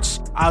sports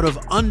out of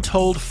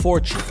untold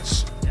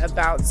fortunes.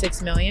 About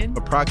 $6 million.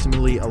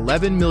 Approximately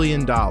 $11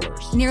 million.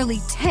 Nearly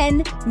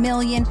 $10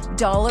 million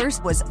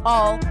was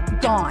all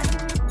gone.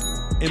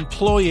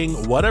 Employing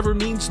whatever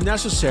means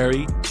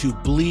necessary to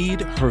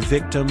bleed her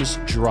victims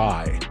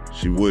dry.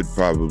 She would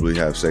probably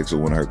have sex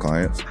with one of her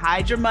clients.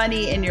 Hide your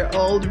money in your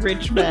old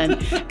rich man,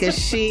 because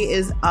she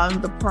is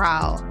on the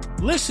prowl.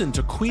 Listen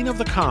to Queen of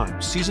the Con,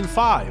 Season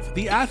 5,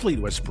 The Athlete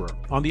Whisperer,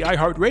 on the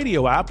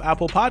iHeartRadio app,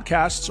 Apple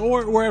Podcasts,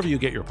 or wherever you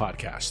get your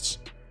podcasts.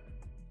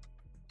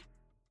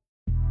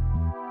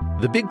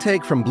 The Big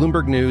Take from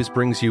Bloomberg News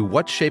brings you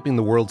what's shaping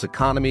the world's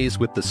economies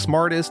with the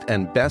smartest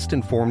and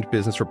best-informed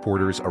business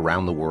reporters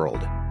around the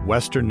world.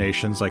 Western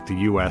nations like the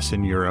U.S.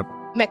 and Europe.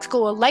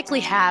 Mexico will likely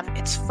have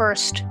its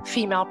first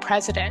female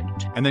president.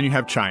 And then you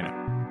have China.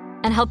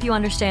 And help you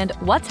understand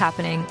what's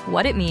happening,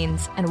 what it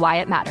means, and why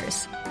it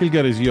matters. He'll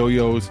get his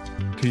yo-yos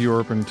to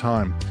Europe in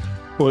time.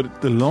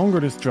 But the longer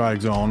this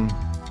drags on,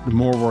 the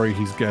more worry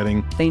he's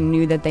getting. They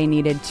knew that they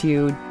needed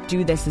to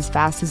do this as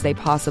fast as they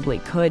possibly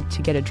could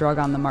to get a drug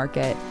on the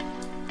market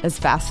as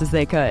fast as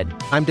they could.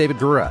 I'm David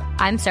Gura.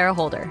 I'm Sarah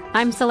Holder.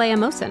 I'm Saleha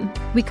Mohsen.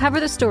 We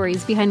cover the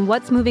stories behind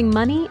what's moving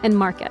money and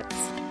markets.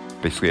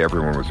 Basically,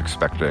 everyone was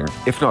expecting,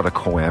 if not a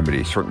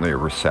calamity, certainly a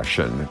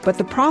recession. But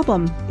the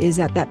problem is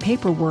that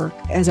paperwork,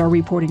 as our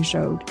reporting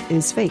showed,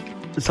 is fake.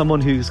 As someone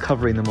who's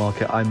covering the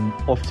market, I'm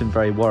often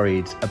very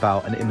worried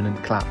about an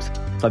imminent collapse.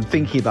 So I'm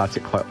thinking about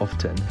it quite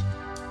often.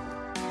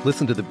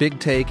 Listen to The Big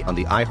Take on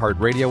the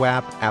iHeartRadio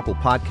app, Apple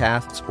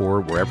Podcasts,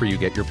 or wherever you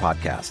get your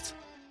podcasts.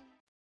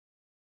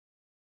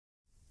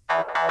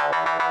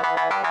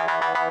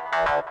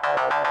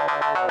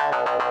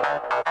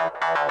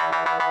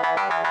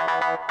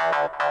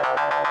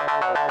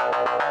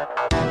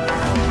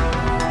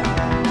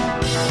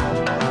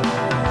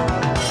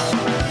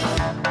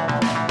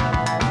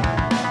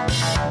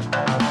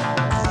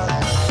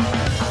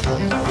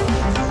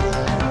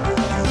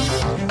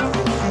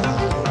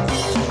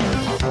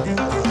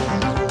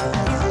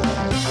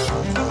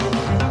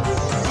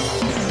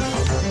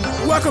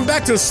 Welcome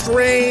back to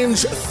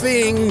Strange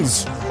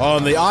Things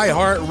on the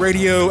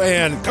iHeartRadio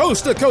and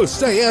Coast to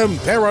Coast AM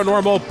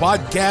Paranormal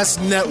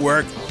Podcast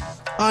Network.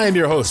 I am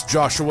your host,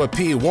 Joshua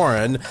P.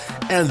 Warren,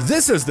 and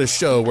this is the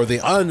show where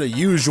the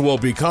unusual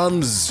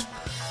becomes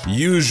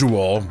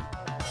usual.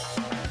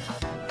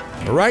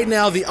 Right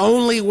now, the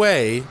only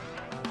way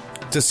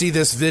to see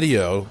this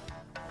video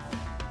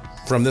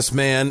from this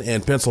man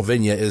in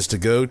Pennsylvania is to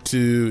go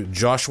to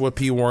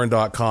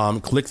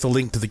joshuapwarren.com, click the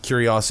link to the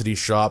Curiosity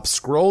Shop,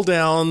 scroll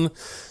down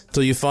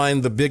till you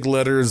find the big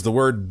letters, the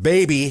word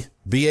baby,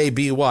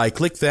 B-A-B-Y.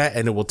 Click that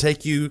and it will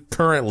take you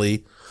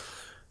currently,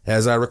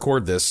 as I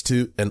record this,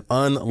 to an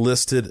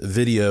unlisted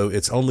video.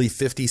 It's only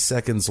 50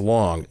 seconds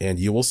long, and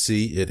you will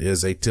see it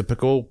is a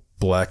typical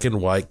black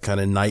and white kind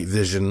of night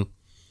vision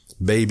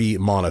baby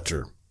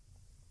monitor.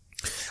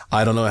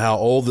 I don't know how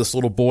old this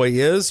little boy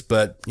is,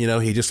 but, you know,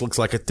 he just looks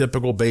like a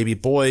typical baby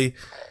boy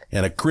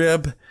in a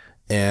crib,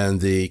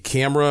 and the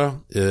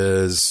camera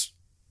is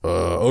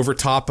over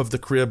top of the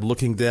crib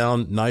looking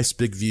down. Nice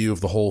big view of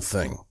the whole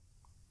thing.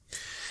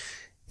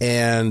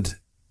 And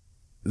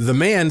the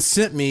man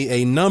sent me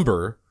a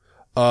number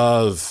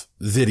of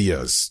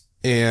videos,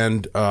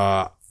 and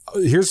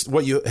here's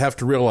what you have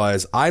to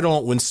realize. I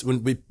don't, when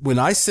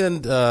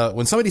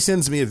somebody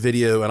sends me a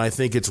video and I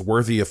think it's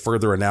worthy of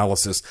further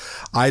analysis,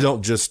 I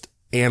don't just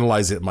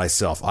analyze it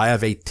myself. I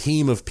have a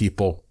team of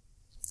people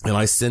and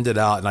I send it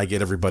out and I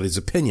get everybody's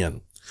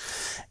opinion.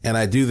 And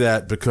I do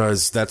that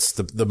because that's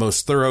the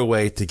most thorough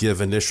way to give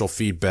initial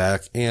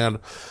feedback. And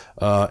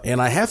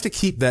I have to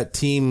keep that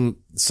team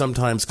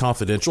sometimes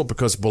confidential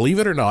because, believe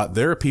it or not,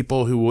 there are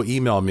people who will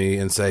email me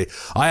and say,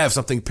 I have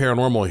something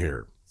paranormal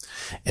here.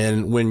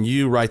 And when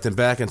you write them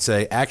back and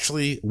say,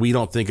 actually, we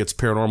don't think it's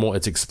paranormal,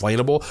 it's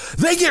explainable,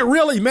 they get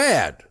really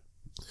mad.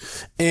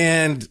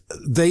 And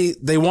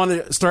they want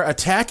to start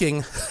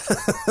attacking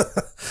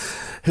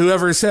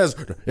whoever says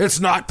it's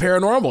not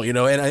paranormal,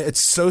 and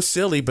it's so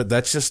silly, but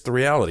that's just the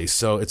reality.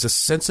 So it's a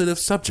sensitive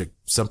subject.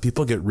 Some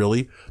people get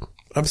really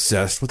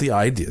obsessed with the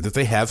idea that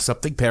they have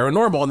something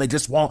paranormal and they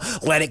just won't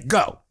let it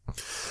go.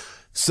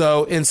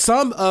 So in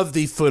some of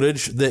the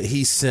footage that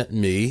he sent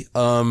me,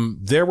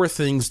 there were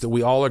things that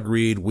we all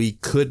agreed we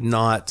could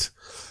not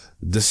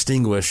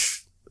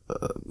distinguish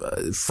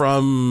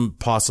from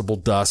possible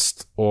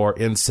dust or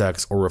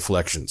insects or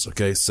reflections.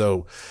 Okay.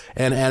 So,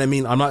 and I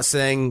mean, I'm not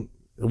saying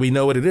we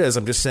know what it is.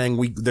 I'm just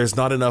saying there's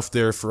not enough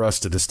there for us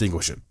to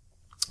distinguish it.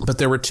 But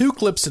there were two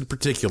clips in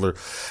particular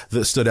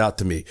that stood out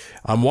to me.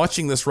 I'm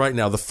watching this right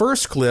now. The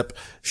first clip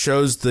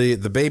shows the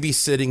baby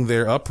sitting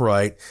there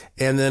upright.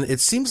 And then it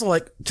seems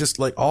like just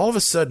like all of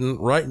a sudden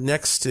right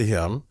next to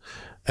him,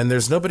 and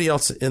there's nobody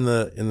else in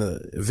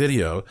the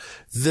video,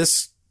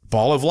 this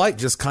ball of light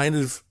just kind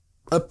of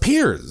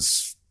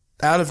appears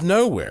out of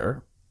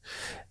nowhere.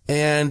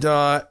 And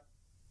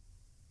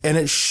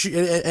it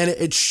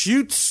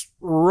shoots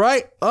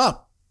right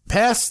up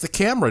past the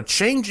camera,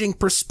 changing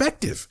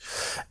perspective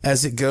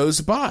as it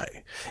goes by.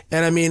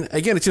 And I mean,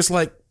 again, it's just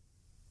like,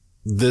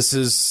 this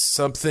is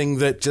something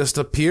that just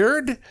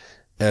appeared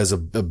as a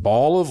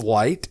ball of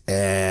light,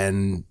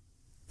 and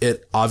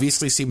it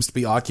obviously seems to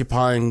be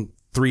occupying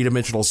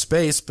three-dimensional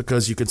space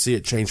because you can see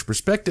it change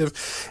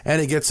perspective, and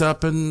it gets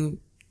up and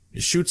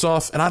shoots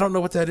off. And I don't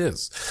know what that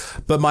is.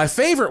 But my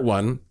favorite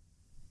one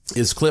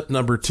is clip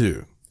number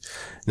 2.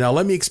 Now,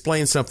 let me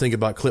explain something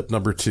about clip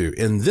number 2.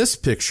 In this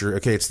picture,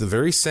 okay, it's the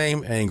very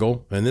same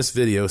angle. In this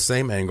video,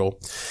 same angle,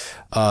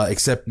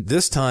 except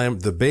this time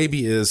the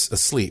baby is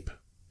asleep.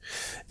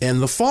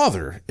 And the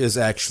father is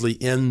actually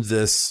in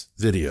this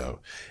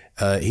video.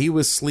 He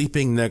was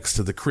sleeping next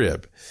to the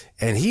crib.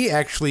 And he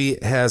actually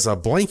has a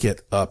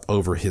blanket up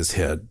over his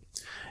head.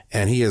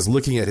 And he is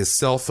looking at his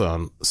cell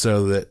phone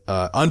so that,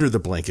 under the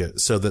blanket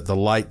so that the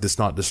light does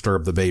not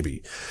disturb the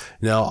baby.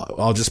 Now,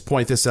 I'll just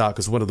point this out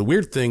because one of the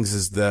weird things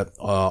is that,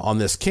 on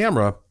this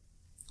camera,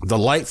 the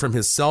light from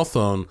his cell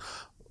phone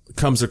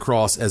comes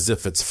across as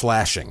if it's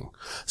flashing.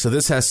 So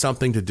this has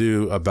something to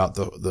do about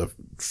the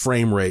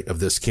frame rate of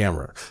this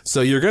camera.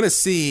 So you're going to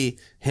see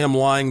him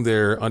lying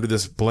there under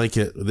this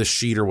blanket, this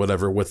sheet or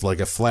whatever, with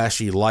like a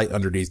flashy light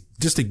underneath.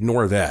 Just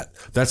ignore that.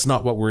 That's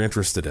not what we're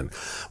interested in.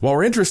 What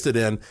we're interested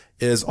in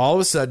is all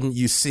of a sudden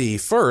you see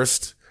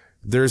first,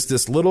 there's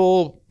this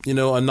little,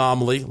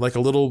 anomaly, like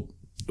a little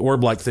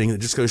orb-like thing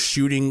that just goes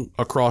shooting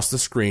across the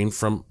screen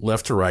from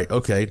left to right.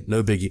 Okay,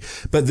 no biggie.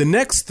 But the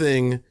next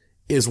thing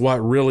is what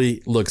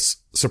really looks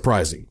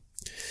surprising.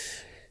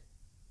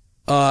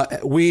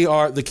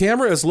 The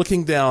camera is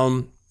looking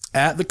down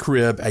at the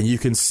crib, and you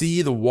can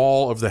see the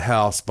wall of the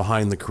house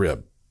behind the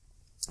crib.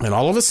 And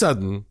all of a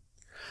sudden,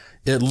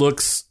 it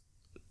looks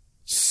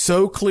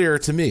so clear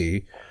to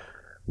me,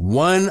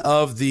 one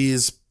of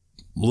these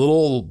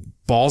little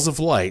balls of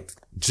light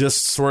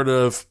just sort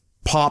of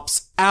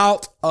pops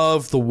out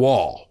of the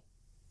wall.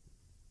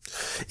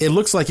 It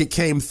looks like it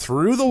came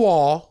through the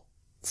wall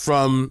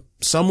from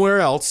somewhere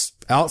else,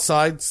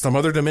 outside, some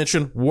other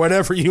dimension,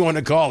 whatever you want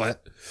to call it.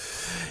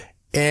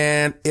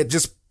 And it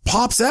just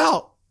pops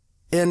out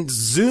and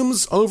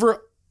zooms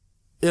over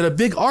in a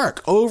big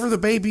arc over the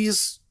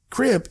baby's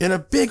crib in a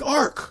big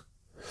arc.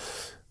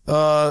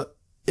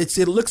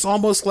 It looks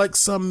almost like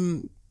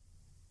some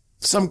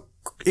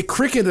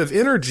cricket of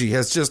energy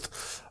has just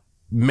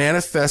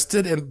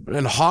manifested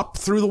and hopped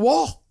through the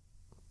wall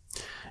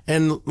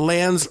and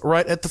lands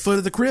right at the foot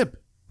of the crib.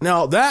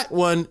 Now, that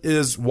one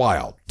is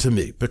wild to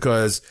me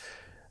because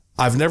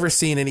I've never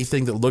seen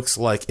anything that looks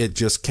like it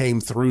just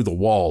came through the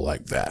wall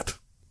like that.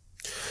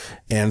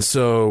 And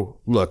so,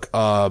 look,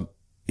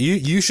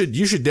 you should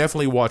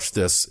definitely watch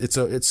this.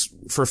 It's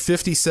for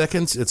 50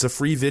 seconds. It's a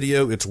free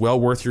video. It's well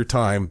worth your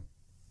time.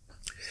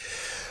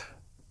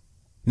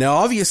 Now,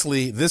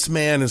 obviously, this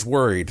man is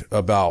worried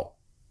about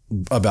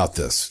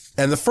this.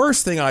 And the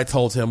first thing I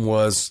told him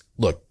was,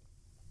 look,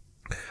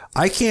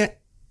 I can't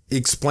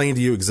explain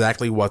to you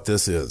exactly what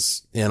this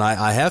is. And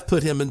I have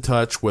put him in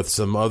touch with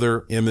some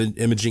other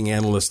imaging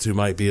analysts who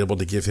might be able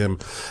to give him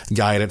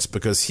guidance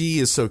because he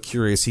is so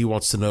curious. He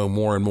wants to know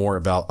more and more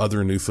about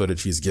other new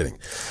footage he's getting.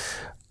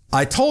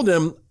 I told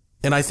him,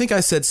 and I think I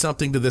said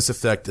something to this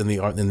effect in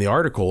the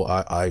article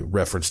I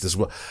referenced as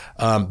well.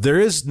 There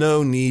is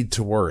no need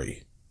to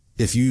worry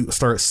if you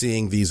start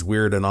seeing these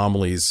weird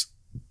anomalies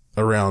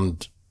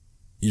around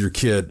your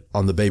kid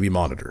on the baby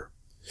monitor.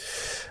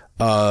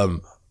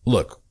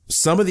 Look,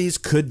 some of these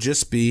could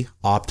just be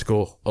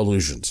optical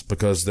illusions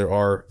because there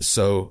are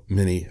so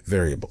many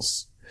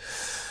variables.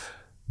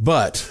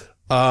 But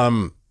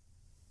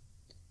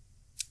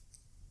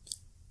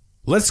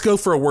let's go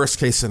for a worst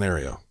case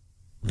scenario.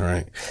 All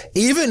right.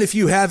 Even if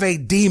you have a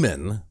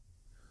demon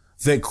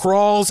that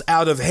crawls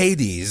out of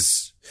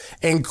Hades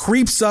and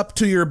creeps up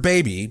to your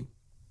baby,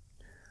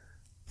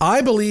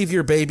 I believe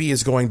your baby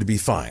is going to be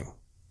fine.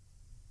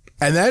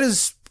 And that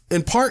is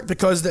in part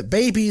because that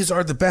babies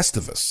are the best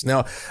of us.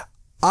 Now,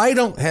 I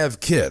don't have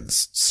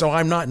kids, so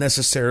I'm not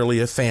necessarily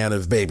a fan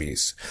of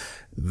babies.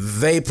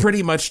 They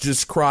pretty much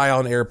just cry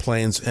on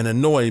airplanes and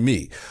annoy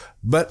me.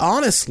 But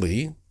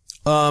honestly,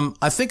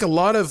 I think a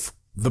lot of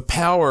the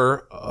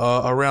power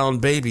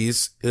around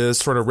babies is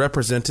sort of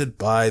represented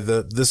by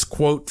this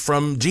quote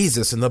from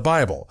Jesus in the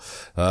Bible,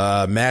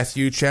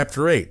 Matthew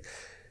chapter 8.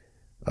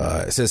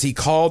 It says, he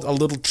called a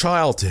little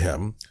child to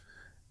him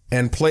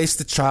and placed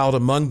the child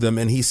among them,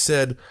 and he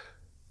said,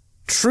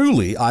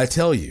 truly, I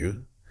tell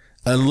you,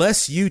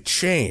 unless you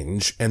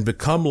change and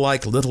become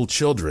like little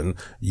children,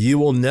 you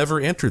will never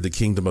enter the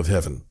kingdom of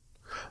heaven.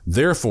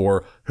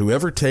 Therefore,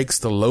 whoever takes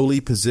the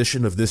lowly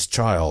position of this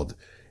child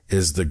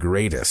is the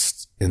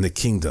greatest in the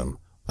kingdom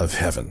of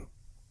heaven.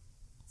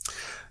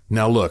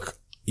 Now look,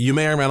 you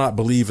may or may not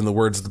believe in the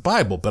words of the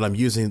Bible, but I'm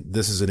using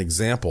this as an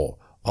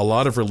example. A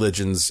lot of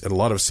religions and a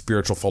lot of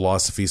spiritual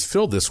philosophies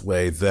feel this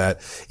way,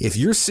 that if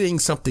you're seeing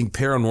something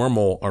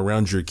paranormal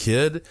around your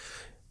kid,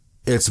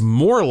 it's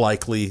more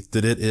likely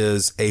that it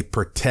is a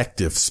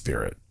protective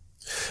spirit,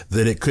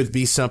 that it could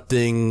be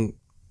something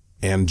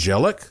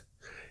angelic,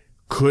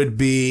 could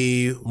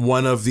be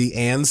one of the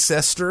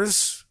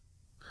ancestors.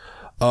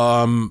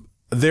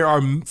 There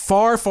are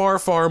far, far,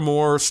 far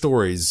more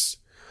stories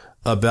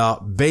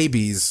about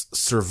babies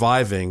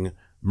surviving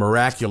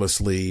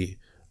miraculously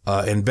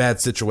in bad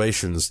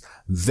situations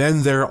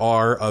than there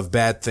are of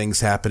bad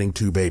things happening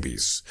to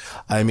babies.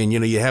 I mean,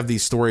 you have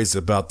these stories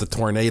about the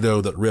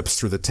tornado that rips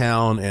through the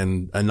town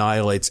and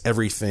annihilates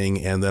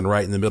everything, and then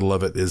right in the middle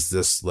of it is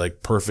this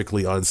like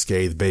perfectly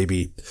unscathed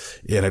baby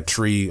in a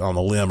tree on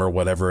a limb or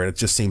whatever, and it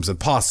just seems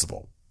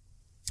impossible.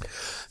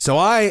 So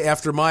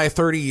after my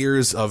 30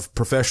 years of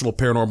professional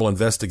paranormal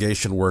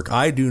investigation work,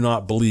 I do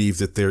not believe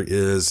that there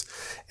is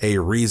a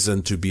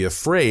reason to be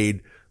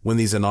afraid when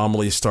these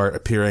anomalies start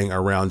appearing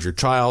around your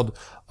child.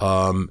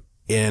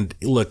 And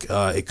look,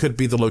 it could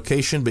be the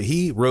location, but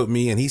he wrote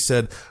me and he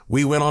said,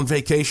 we went on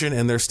vacation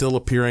and they're still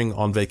appearing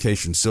on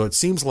vacation. So it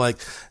seems like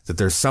that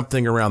there's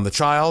something around the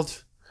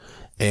child,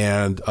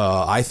 and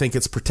I think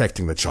it's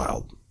protecting the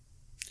child.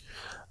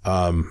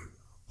 I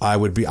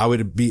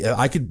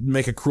could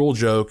make a cruel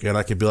joke and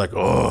I could be like,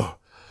 oh,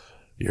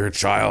 your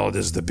child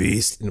is the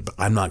beast. But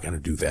I'm not going to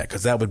do that,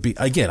 because that would be,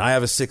 again, I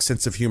have a sick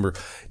sense of humor.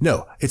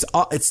 No,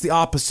 it's the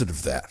opposite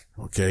of that.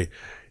 Okay.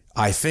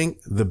 I think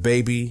the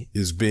baby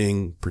is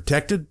being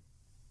protected,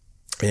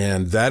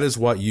 and that is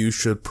what you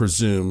should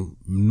presume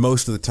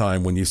most of the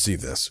time when you see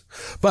this.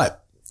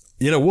 But,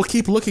 we'll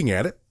keep looking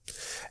at it.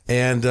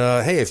 And,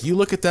 hey, if you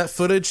look at that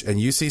footage and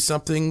you see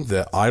something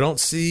that I don't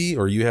see,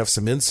 or you have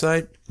some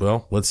insight,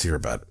 well, let's hear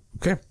about it.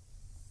 Okay.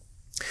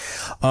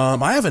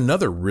 I have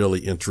another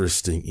really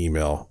interesting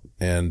email,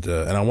 and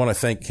I want to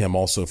thank him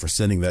also for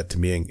sending that to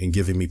me and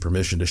giving me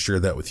permission to share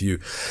that with you.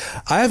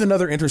 I have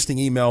another interesting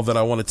email that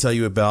I want to tell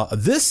you about.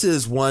 This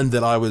is one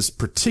that I was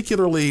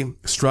particularly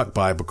struck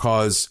by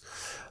because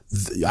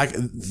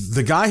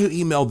the guy who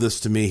emailed this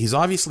to me, he's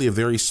obviously a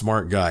very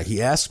smart guy.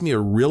 He asked me a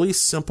really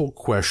simple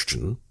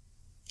question,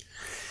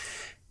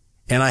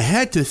 and I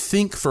had to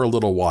think for a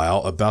little while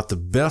about the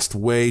best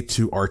way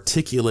to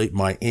articulate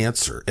my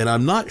answer. And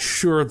I'm not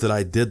sure that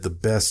I did the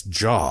best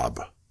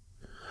job.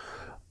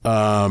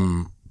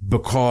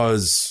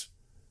 Because,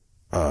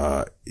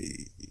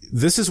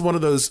 this is one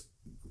of those,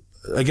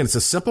 again, it's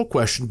a simple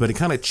question, but it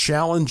kind of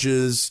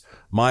challenges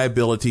my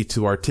ability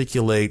to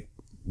articulate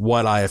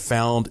what I have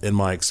found in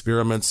my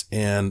experiments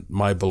and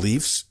my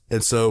beliefs.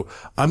 And so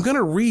I'm going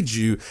to read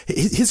you.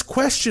 His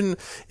question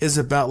is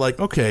about like,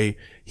 okay,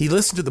 he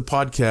listened to the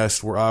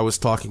podcast where I was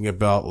talking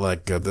about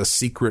like the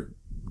secret,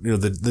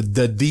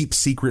 the deep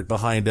secret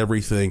behind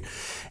everything.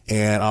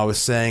 And I was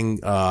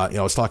saying,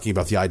 I was talking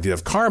about the idea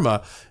of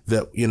karma,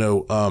 that,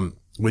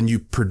 when you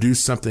produce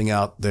something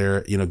out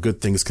there,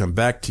 good things come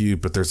back to you,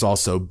 but there's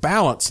also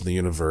balance in the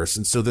universe.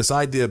 And so this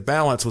idea of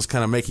balance was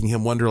kind of making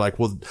him wonder, like,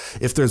 well,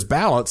 if there's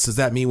balance, does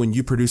that mean when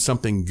you produce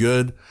something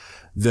good,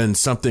 then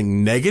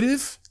something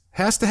negative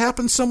has to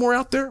happen somewhere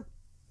out there?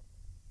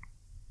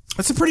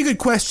 That's a pretty good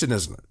question,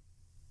 isn't it?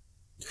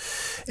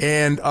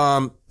 And,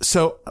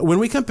 so when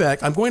we come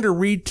back, I'm going to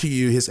read to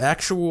you his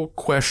actual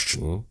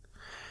question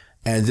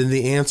and then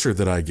the answer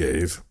that I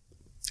gave.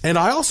 And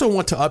I also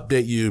want to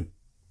update you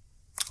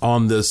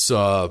on this,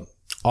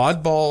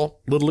 oddball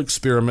little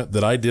experiment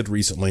that I did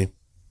recently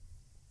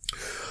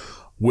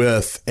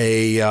with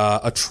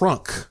a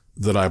trunk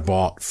that I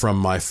bought from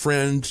my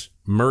friend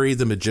Murray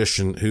the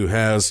Magician, who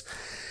has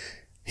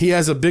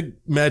a big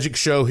magic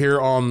show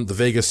here on the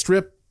Vegas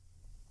Strip.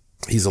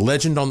 He's a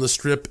legend on the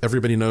Strip.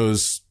 Everybody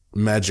knows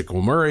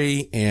Magical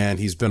Murray, and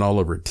he's been all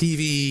over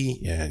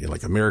TV and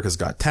like America's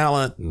Got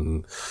Talent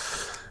and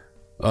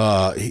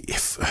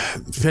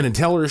Penn and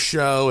Teller's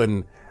show.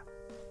 And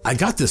I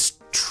got this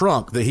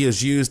trunk that he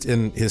has used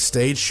in his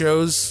stage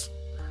shows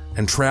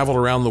and traveled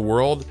around the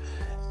world.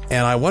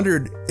 And I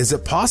wondered, is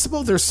it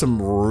possible there's some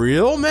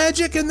real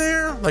magic in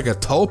there? Like a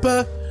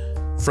tulpa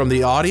from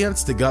the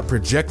audience that got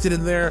projected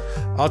in there.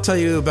 I'll tell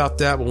you about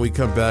that when we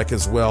come back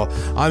as well.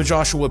 I'm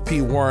Joshua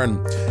P.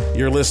 Warren.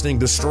 You're listening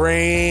to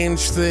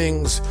Strange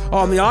Things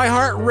on the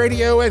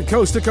iHeartRadio and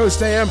Coast to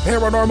Coast AM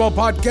Paranormal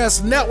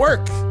Podcast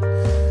Network.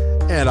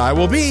 And I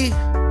will be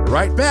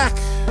right back.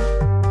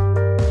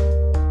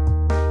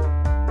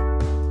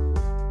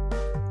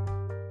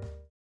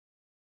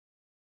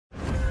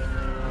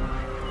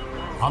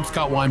 I'm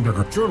Scott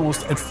Weinberger,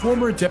 journalist and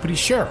former deputy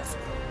sheriff.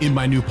 In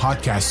my new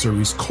podcast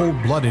series,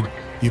 Cold Blooded,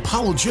 The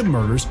Apollo Gym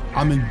Murders,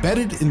 I'm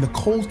embedded in the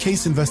cold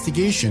case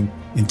investigation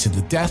into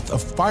the death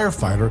of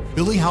firefighter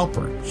Billy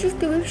Halpern. It's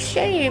just a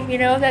shame,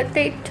 that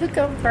they took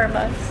him from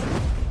us.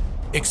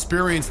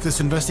 Experience this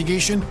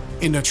investigation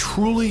in a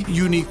truly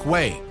unique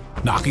way,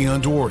 knocking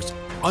on doors,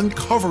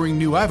 uncovering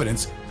new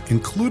evidence,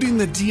 including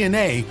the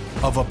DNA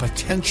of a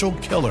potential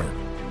killer.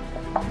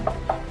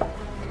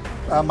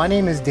 My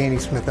name is Danny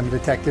Smith. I'm a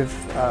detective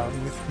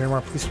with the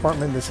Paranormal Police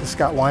Department. This is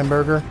Scott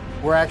Weinberger.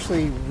 We're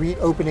actually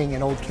reopening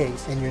an old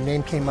case, and your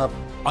name came up.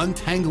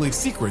 Untangling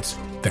secrets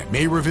that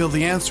may reveal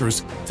the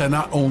answers to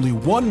not only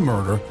one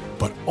murder,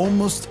 but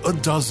almost a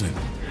dozen.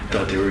 I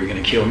thought they were going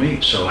to kill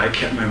me, so I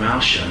kept my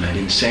mouth shut and I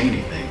didn't say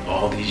anything.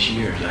 All these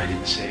years, I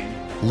didn't say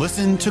anything.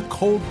 Listen to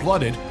Cold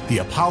Blooded, The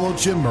Apollo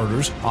Gym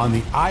Murders on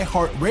the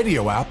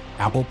iHeartRadio app,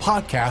 Apple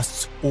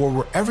Podcasts, or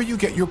wherever you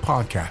get your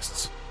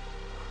podcasts.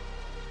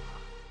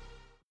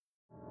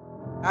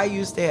 I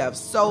used to have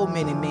so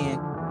many men.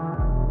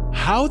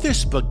 How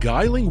this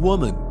beguiling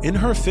woman in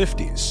her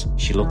 50s,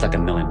 she looked like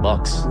 $1 million,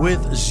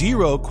 with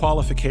zero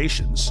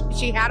qualifications,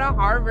 she had a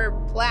Harvard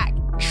plaque,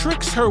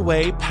 tricks her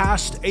way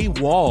past a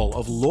wall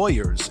of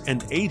lawyers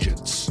and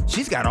agents.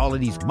 She's got all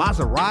of these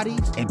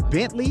Maseratis and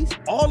Bentleys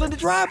all in the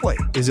driveway.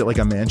 Is it like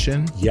a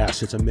mansion?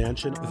 Yes, it's a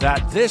mansion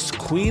that this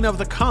queen of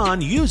the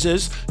con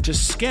uses to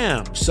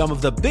scam some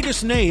of the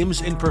biggest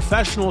names in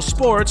professional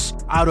sports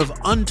out of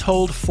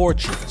untold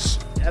fortunes.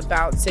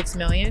 About $6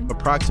 million.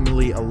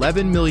 Approximately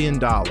 $11 million.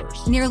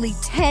 Nearly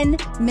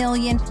 $10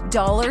 million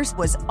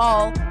was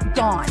all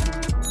gone.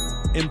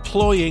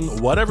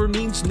 Employing whatever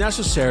means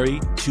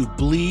necessary to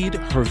bleed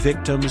her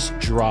victims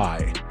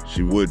dry.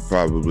 She would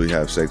probably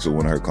have sex with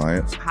one of her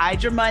clients.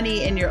 Hide your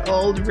money in your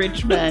old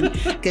rich man,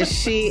 because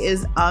she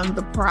is on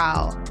the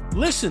prowl.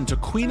 Listen to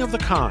Queen of the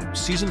Con,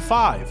 Season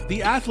 5,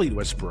 The Athlete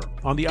Whisperer,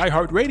 on the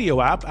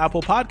iHeartRadio app,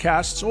 Apple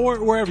Podcasts,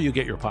 or wherever you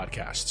get your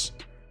podcasts.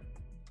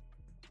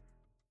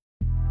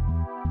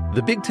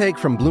 The Big Take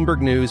from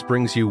Bloomberg News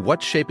brings you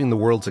what's shaping the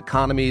world's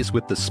economies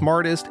with the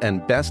smartest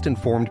and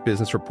best-informed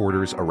business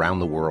reporters around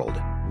the world.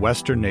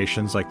 Western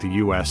nations like the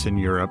U.S. and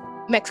Europe.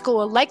 Mexico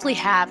will likely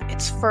have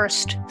its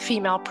first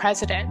female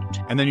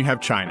president. And then you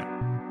have China.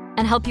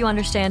 And help you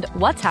understand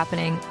what's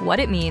happening, what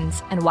it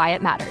means, and why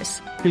it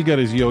matters. He'll get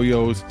his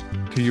yo-yos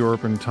to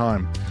Europe in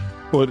time.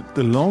 But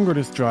the longer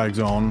this drags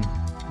on,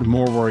 the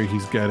more worry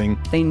he's getting.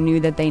 They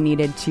knew that they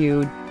needed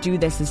to do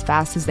this as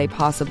fast as they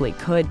possibly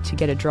could to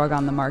get a drug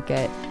on the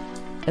market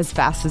as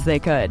fast as they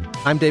could.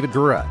 I'm David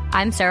Gura.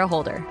 I'm Sarah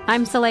Holder.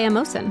 I'm Saleha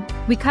Mohsen.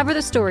 We cover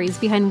the stories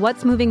behind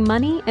what's moving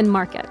money and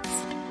markets.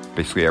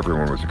 Basically,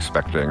 everyone was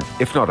expecting,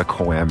 if not a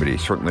calamity,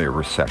 certainly a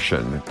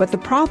recession. But the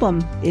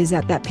problem is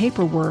that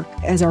paperwork,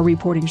 as our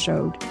reporting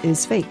showed,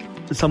 is fake.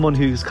 As someone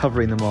who's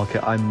covering the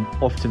market, I'm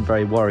often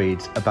very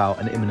worried about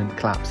an imminent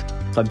collapse.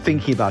 So I'm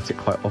thinking about it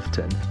quite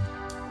often.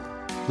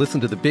 Listen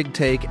to The Big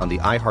Take on the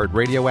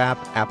iHeartRadio app,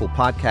 Apple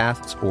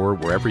Podcasts, or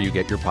wherever you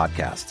get your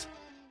podcasts.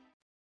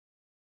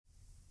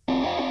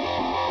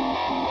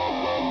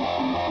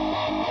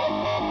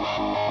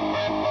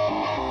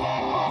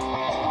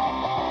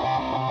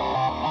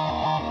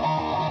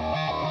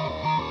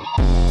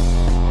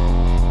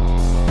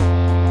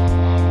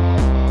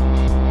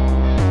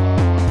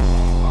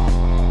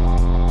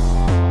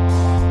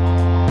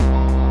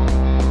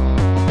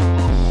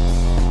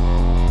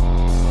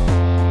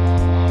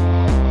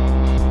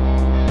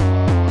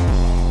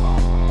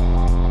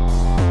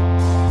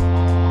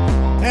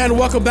 And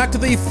welcome back to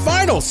the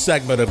final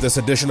segment of this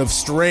edition of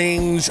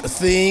Strange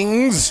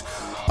Things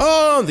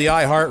on the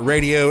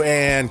iHeartRadio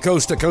and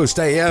Coast to Coast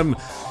AM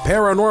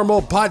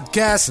Paranormal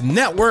Podcast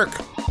Network.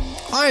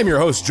 I am your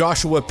host,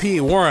 Joshua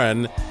P.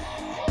 Warren.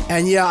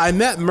 And yeah, I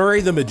met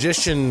Murray the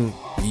Magician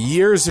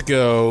years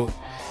ago,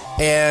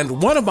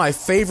 and one of my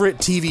favorite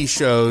TV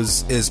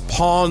shows is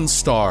Pawn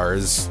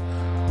Stars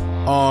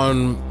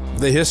on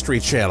the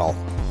History Channel.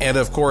 And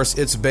of course,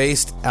 it's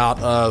based out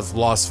of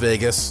Las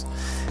Vegas.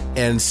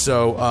 And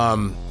so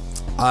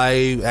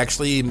I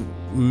actually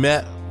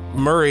met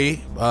Murray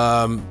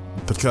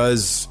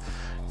because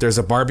there's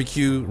a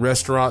barbecue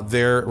restaurant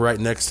there right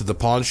next to the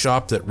pawn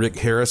shop that Rick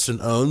Harrison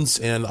owns.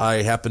 And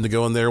I happened to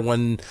go in there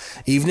one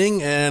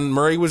evening, and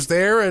Murray was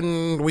there,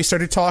 and we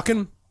started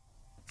talking.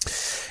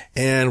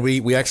 And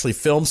we actually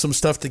filmed some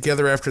stuff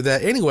together after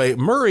that. Anyway,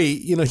 Murray,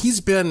 you know, he's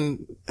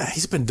been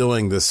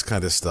doing this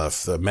kind of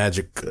stuff,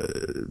 magic,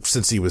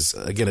 since he was,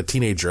 again, a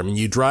teenager. I mean,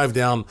 you drive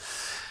down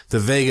the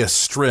Vegas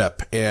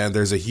Strip, and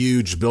there's a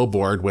huge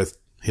billboard with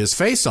his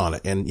face on it,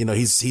 and you know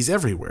he's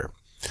everywhere.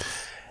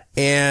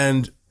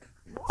 And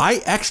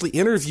I actually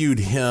interviewed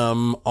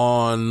him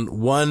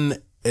on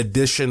one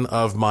edition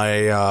of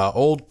my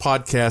old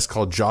podcast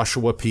called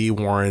Joshua P.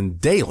 Warren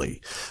Daily,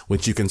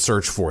 which you can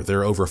search for. There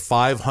are over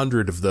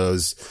 500 of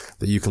those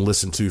that you can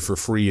listen to for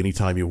free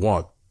anytime you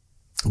want.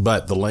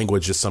 But the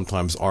language is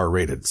sometimes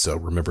R-rated, so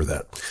remember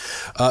that.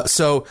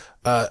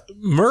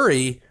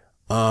 Murray,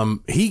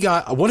 he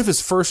got one of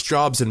his first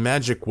jobs in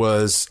magic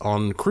was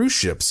on cruise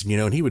ships,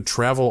 and he would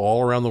travel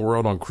all around the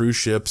world on cruise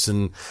ships.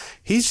 And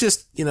he's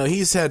just,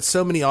 he's had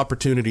so many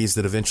opportunities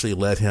that eventually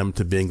led him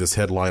to being this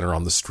headliner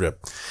on the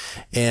Strip.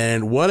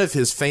 And one of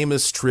his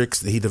famous tricks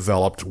that he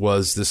developed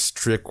was this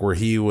trick where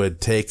he would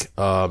take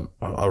a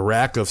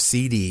rack of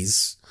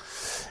CDs,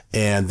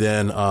 and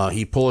then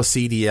he'd pull a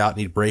CD out and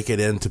he'd break it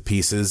into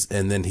pieces,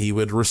 and then he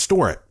would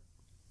restore it.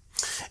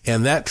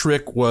 And that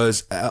trick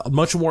was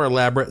much more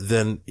elaborate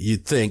than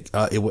you'd think.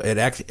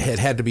 It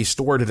had to be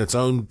stored in its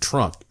own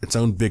trunk, its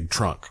own big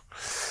trunk.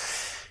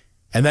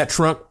 And that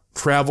trunk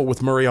traveled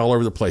with Murray all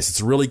over the place.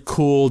 It's really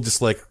cool,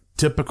 just like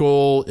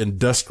typical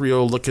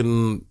industrial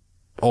looking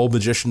old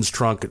magician's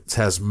trunk. It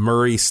has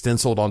Murray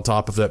stenciled on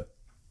top of it.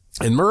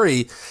 And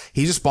Murray,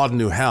 he just bought a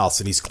new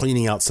house and he's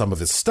cleaning out some of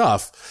his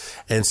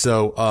stuff. And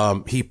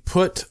so, he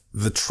put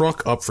the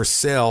trunk up for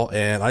sale,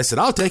 and I said,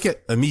 I'll take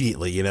it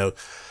immediately,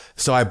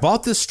 So I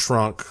bought this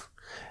trunk,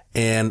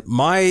 and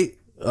my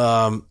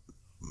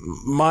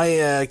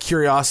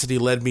curiosity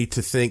led me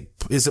to think,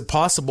 is it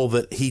possible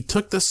that he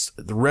took the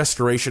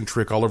restoration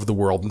trick all over the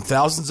world, and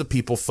thousands of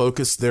people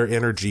focused their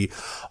energy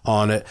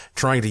on it,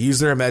 trying to use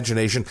their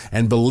imagination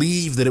and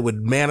believe that it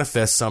would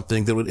manifest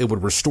something, that it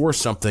would restore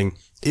something?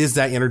 Is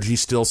that energy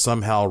still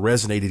somehow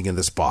resonating in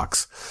this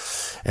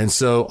box? And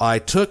so I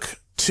took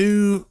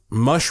 2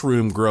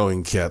 mushroom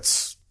growing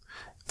kits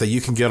that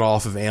you can get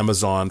off of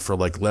Amazon for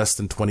like less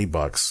than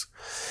 $20.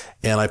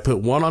 And I put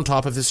one on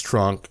top of his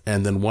trunk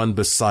and then one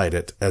beside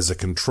it as a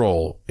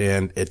control.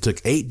 And it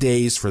took 8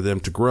 days for them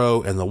to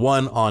grow. And the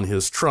one on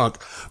his trunk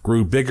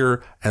grew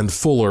bigger and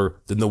fuller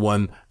than the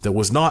one that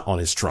was not on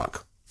his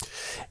trunk.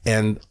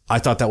 And I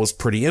thought that was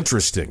pretty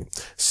interesting.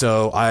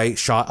 So I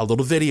shot a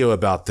little video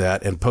about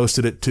that and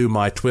posted it to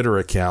my Twitter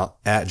account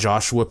at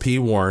Joshua P.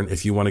 Warren.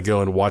 If you want to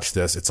go and watch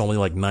this, it's only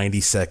like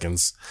 90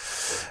 seconds.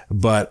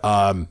 But,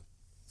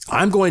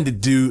 I'm going to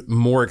do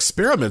more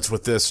experiments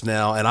with this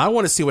now, and I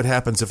want to see what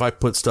happens if I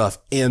put stuff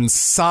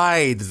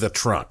inside the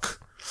trunk.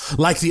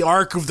 Like the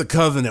Ark of the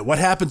Covenant. What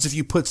happens if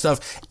you put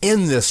stuff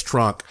in this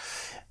trunk?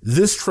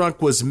 This trunk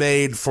was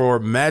made for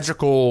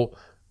magical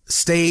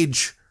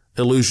stage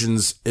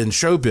illusions in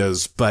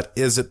showbiz, but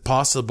is it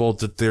possible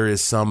that there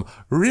is some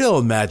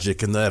real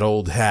magic in that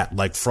old hat,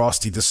 like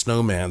Frosty the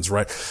Snowman's,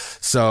 right?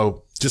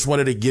 So just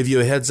wanted to give you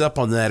a heads up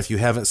on that. If you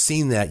haven't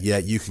seen that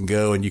yet, you can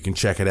go and you can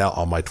check it out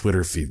on my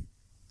Twitter feed.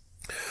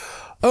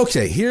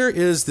 Okay, here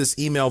is this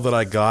email that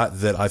I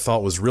got that I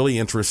thought was really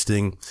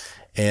interesting,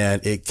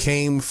 and it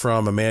came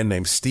from a man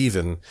named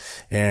Steven,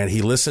 and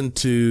he listened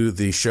to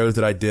the show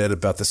that I did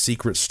about the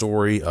secret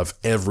story of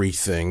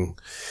everything,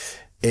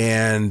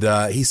 and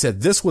he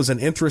said, this was an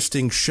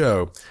interesting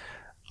show.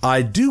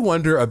 I do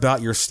wonder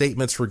about your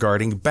statements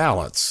regarding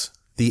balance,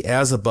 the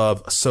as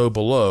above, so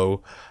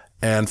below,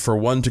 and for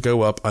one to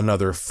go up,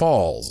 another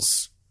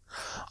falls.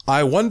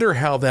 I wonder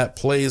how that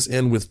plays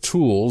in with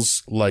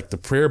tools like the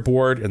prayer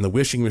board and the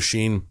wishing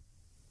machine.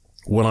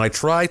 When I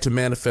try to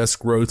manifest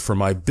growth for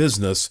my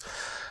business,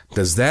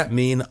 does that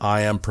mean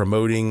I am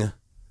promoting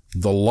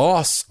the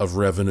loss of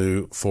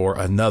revenue for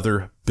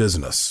another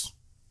business?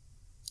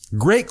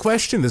 Great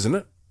question, isn't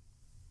it?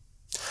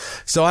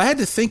 So I had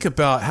to think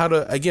about how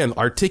to, again,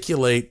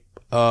 articulate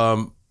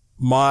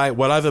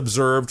what I've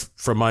observed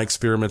from my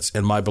experiments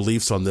and my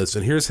beliefs on this.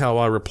 And here's how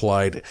I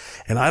replied.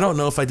 And I don't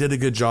know if I did a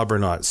good job or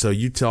not. So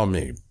you tell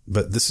me,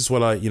 but this is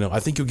what I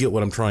think you'll get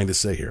what I'm trying to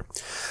say here.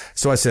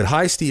 So I said,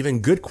 hi, Stephen.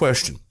 Good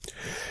question.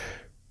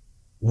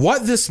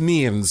 What this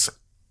means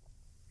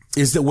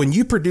is that when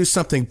you produce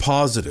something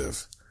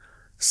positive,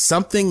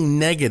 something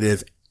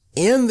negative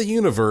in the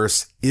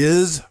universe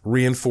is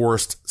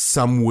reinforced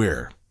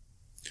somewhere.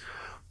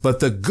 But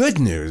the good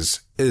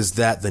news is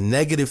that the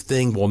negative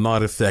thing will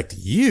not affect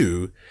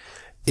you.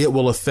 It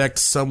will affect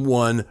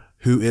someone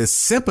who is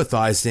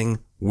sympathizing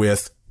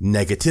with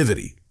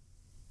negativity.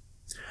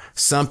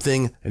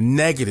 Something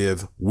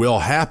negative will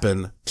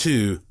happen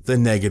to the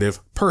negative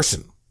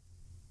person.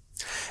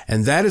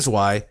 And that is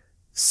why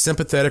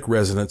sympathetic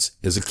resonance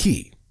is a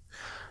key.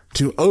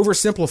 To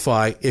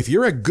oversimplify, if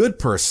you're a good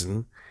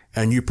person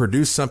and you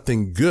produce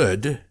something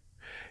good,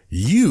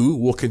 you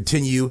will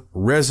continue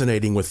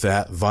resonating with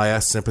that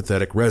via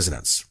sympathetic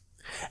resonance,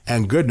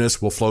 and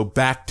goodness will flow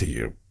back to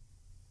you.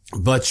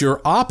 But your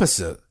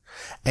opposite,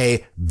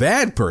 a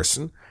bad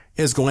person,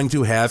 is going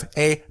to have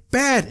a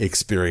bad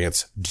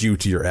experience due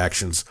to your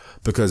actions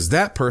because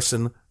that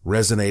person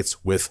resonates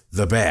with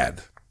the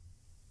bad.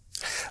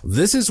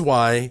 This is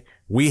why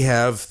we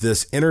have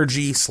this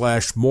energy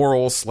 /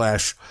 moral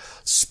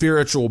 /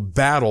 spiritual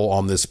battle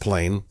on this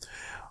plane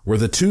where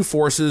the two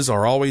forces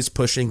are always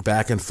pushing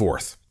back and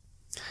forth.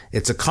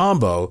 It's a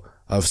combo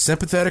of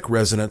sympathetic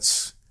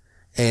resonance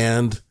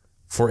and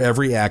For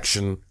every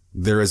action,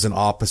 there is an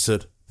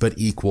opposite but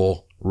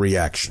equal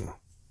reaction.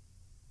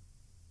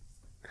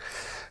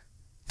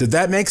 Did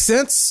that make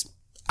sense?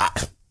 I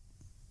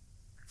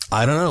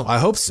don't know. I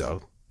hope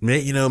so.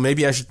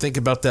 Maybe I should think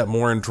about that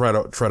more and try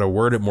to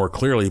word it more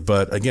clearly.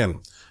 But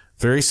again,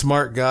 very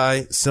smart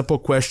guy, simple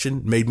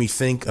question, made me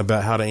think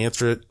about how to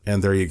answer it.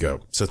 And there you go.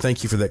 So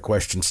thank you for that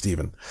question,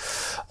 Stephen.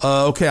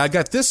 Okay. I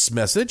got this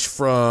message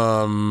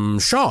from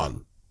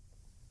Sean.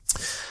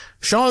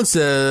 Sean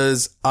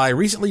says, I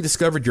recently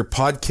discovered your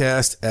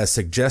podcast as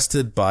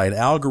suggested by an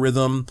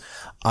algorithm.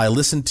 I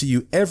listen to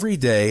you every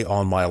day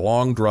on my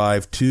long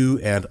drive to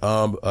and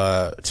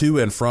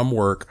from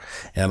work,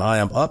 and I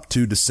am up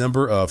to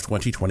December of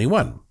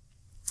 2021.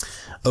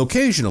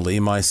 Occasionally,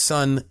 my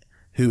son,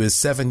 who is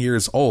 7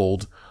 years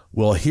old,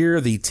 will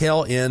hear the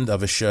tail end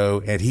of a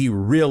show, and he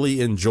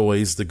really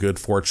enjoys the Good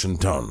Fortune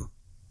tone.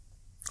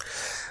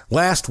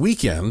 Last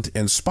weekend,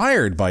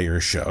 inspired by your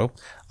show,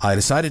 I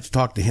decided to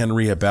talk to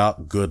Henry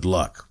about good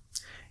luck.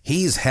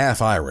 He's half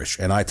Irish,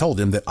 and I told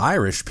him that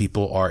Irish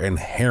people are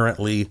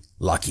inherently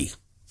lucky.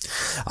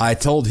 I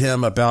told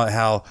him about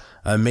how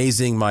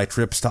amazing my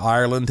trips to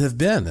Ireland have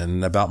been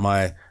and about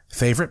my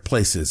favorite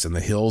places in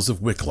the hills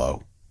of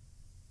Wicklow.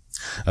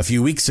 A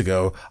few weeks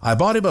ago, I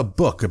bought him a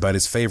book about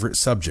his favorite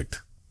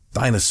subject,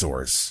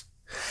 dinosaurs.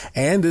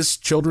 And as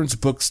children's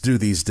books do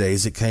these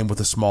days, it came with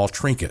a small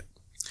trinket.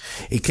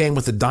 It came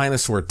with a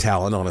dinosaur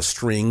talon on a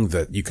string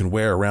that you can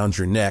wear around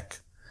your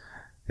neck,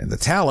 and the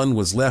talon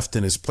was left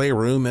in his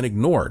playroom and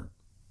ignored.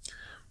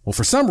 Well,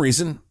 for some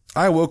reason,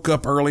 I woke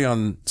up early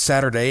on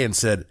Saturday and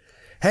said,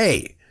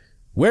 "Hey,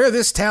 wear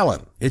this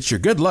talon. It's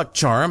your good luck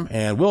charm,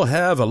 and we'll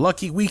have a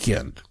lucky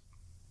weekend."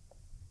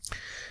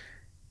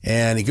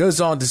 And he goes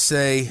on to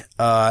say,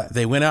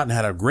 they went out and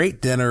had a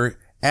great dinner.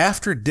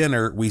 After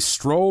dinner, we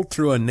strolled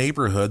through a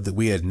neighborhood that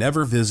we had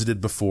never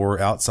visited before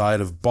outside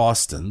of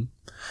Boston,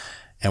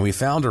 and we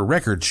found a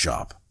record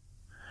shop.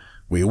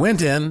 We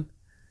went in,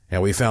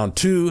 and we found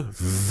 2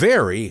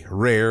 very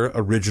rare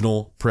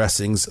original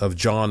pressings of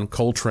John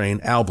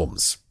Coltrane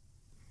albums.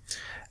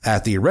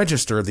 At the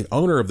register, the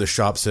owner of the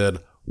shop said,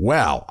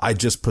 "Wow, I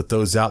just put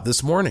those out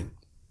this morning."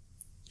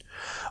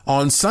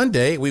 On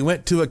Sunday, we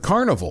went to a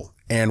carnival,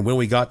 and when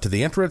we got to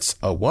the entrance,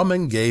 a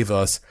woman gave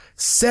us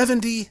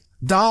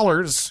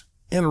 $70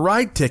 in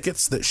ride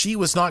tickets that she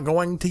was not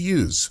going to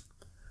use.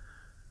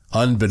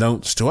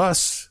 Unbeknownst to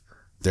us,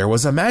 there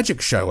was a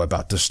magic show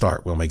about to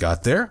start when we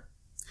got there.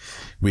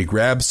 We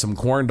grabbed some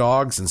corn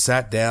dogs and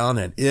sat down,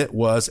 and it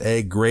was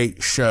a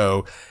great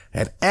show.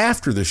 And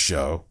after the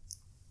show,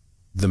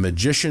 the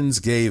magicians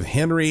gave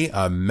Henry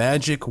a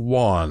magic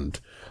wand,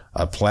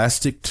 a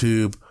plastic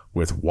tube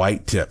with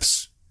white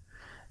tips.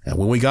 And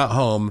when we got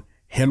home,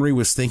 Henry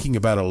was thinking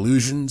about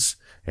illusions,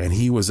 and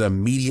he was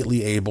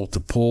immediately able to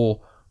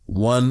pull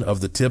one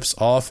of the tips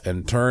off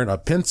and turn a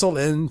pencil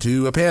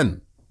into a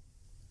pen.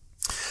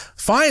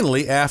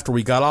 Finally, after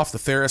we got off the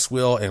Ferris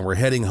wheel and were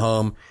heading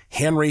home,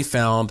 Henry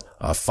found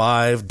a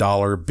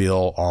 $5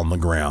 bill on the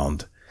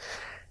ground.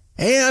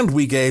 And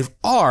we gave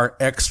our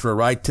extra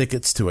ride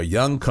tickets to a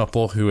young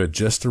couple who had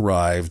just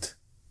arrived.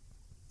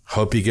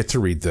 Hope you get to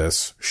read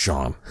this,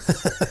 Sean.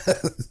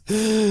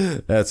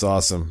 That's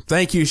awesome.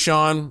 Thank you,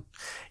 Sean.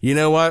 You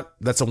know what?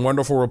 That's a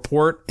wonderful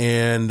report.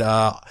 And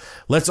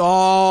let's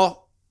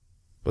all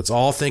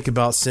think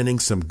about sending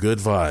some good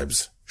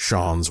vibes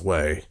Sean's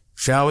way,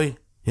 shall we?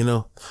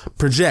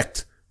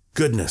 Project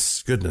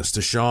goodness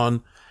to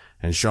Sean,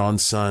 and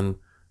Sean's son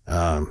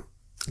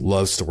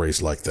loves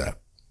stories like that.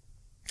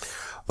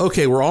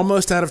 Okay, we're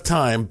almost out of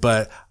time,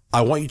 but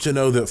I want you to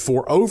know that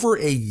for over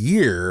a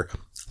year,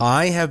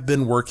 I have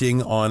been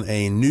working on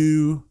a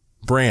new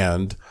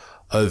brand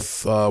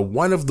of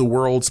one of the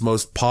world's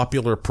most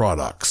popular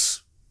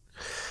products.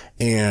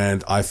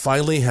 And I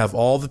finally have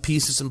all the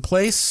pieces in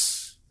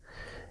place.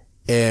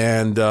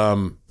 And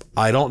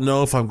I don't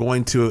know if I'm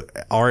going to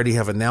already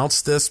have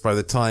announced this by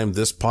the time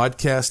this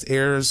podcast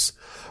airs,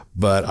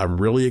 but I'm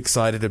really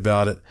excited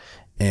about it.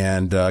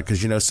 And,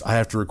 cause I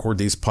have to record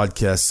these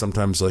podcasts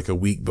sometimes like a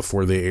week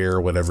before they air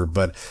or whatever.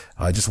 But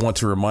I just want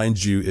to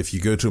remind you, if you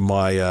go to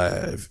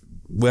my,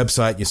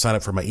 website, you sign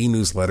up for my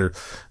e-newsletter,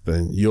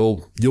 then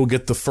you'll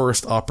get the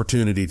first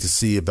opportunity to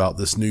see about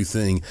this new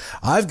thing.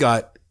 I've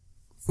got,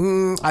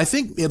 I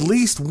think at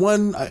least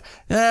one,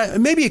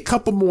 maybe a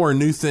couple more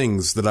new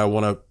things that I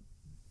want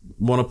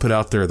to put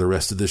out there the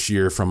rest of this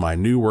year from my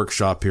new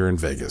workshop here in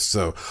Vegas.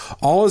 So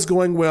all is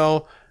going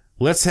well.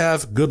 Let's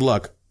have good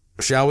luck,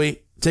 shall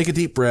we? Take a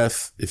deep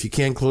breath. If you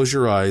can, close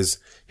your eyes.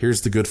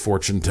 Here's the good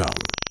fortune tone.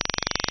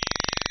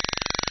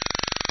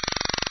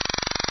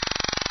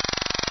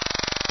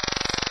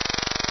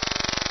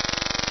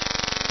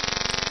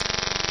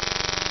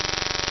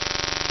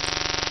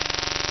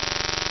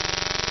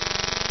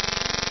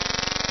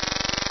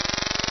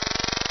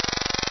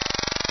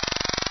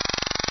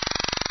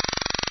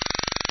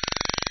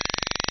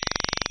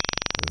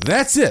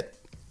 That's it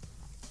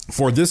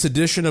for this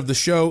edition of the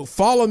show.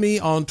 Follow me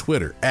on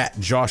Twitter at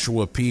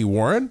Joshua P.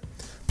 Warren.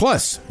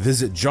 Plus,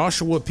 visit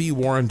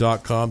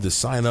joshuapwarren.com to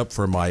sign up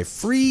for my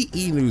free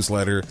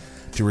e-newsletter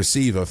to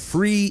receive a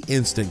free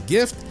instant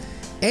gift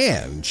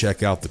and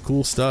check out the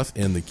cool stuff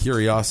in the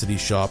Curiosity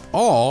Shop,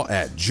 all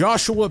at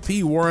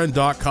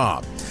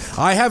joshuapwarren.com.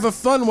 I have a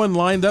fun one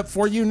lined up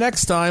for you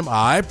next time,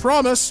 I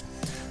promise.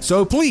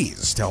 So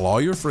please tell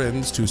all your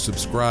friends to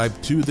subscribe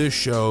to this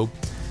show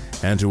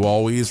and to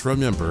always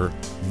remember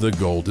the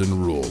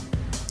golden rule.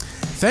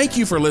 Thank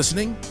you for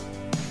listening.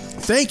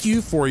 Thank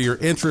you for your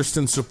interest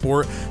and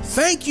support.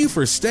 Thank you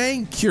for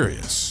staying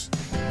curious.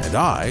 And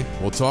I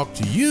will talk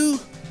to you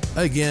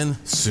again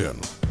soon.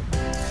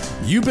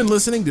 You've been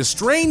listening to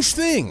Strange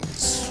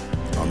Things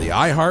on the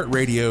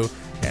iHeartRadio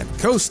and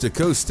Coast to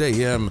Coast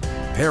AM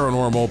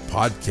Paranormal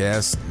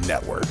Podcast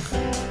Network.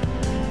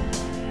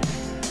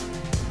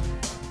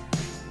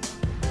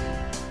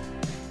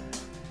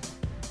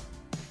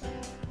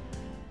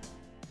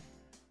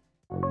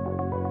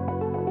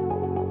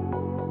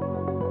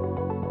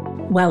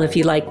 Well, if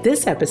you like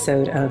this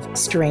episode of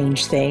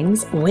Strange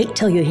Things, wait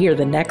till you hear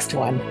the next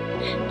one.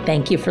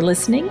 Thank you for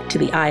listening to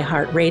the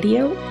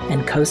iHeartRadio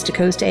and Coast to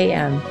Coast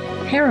AM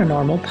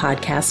Paranormal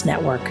Podcast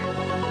Network.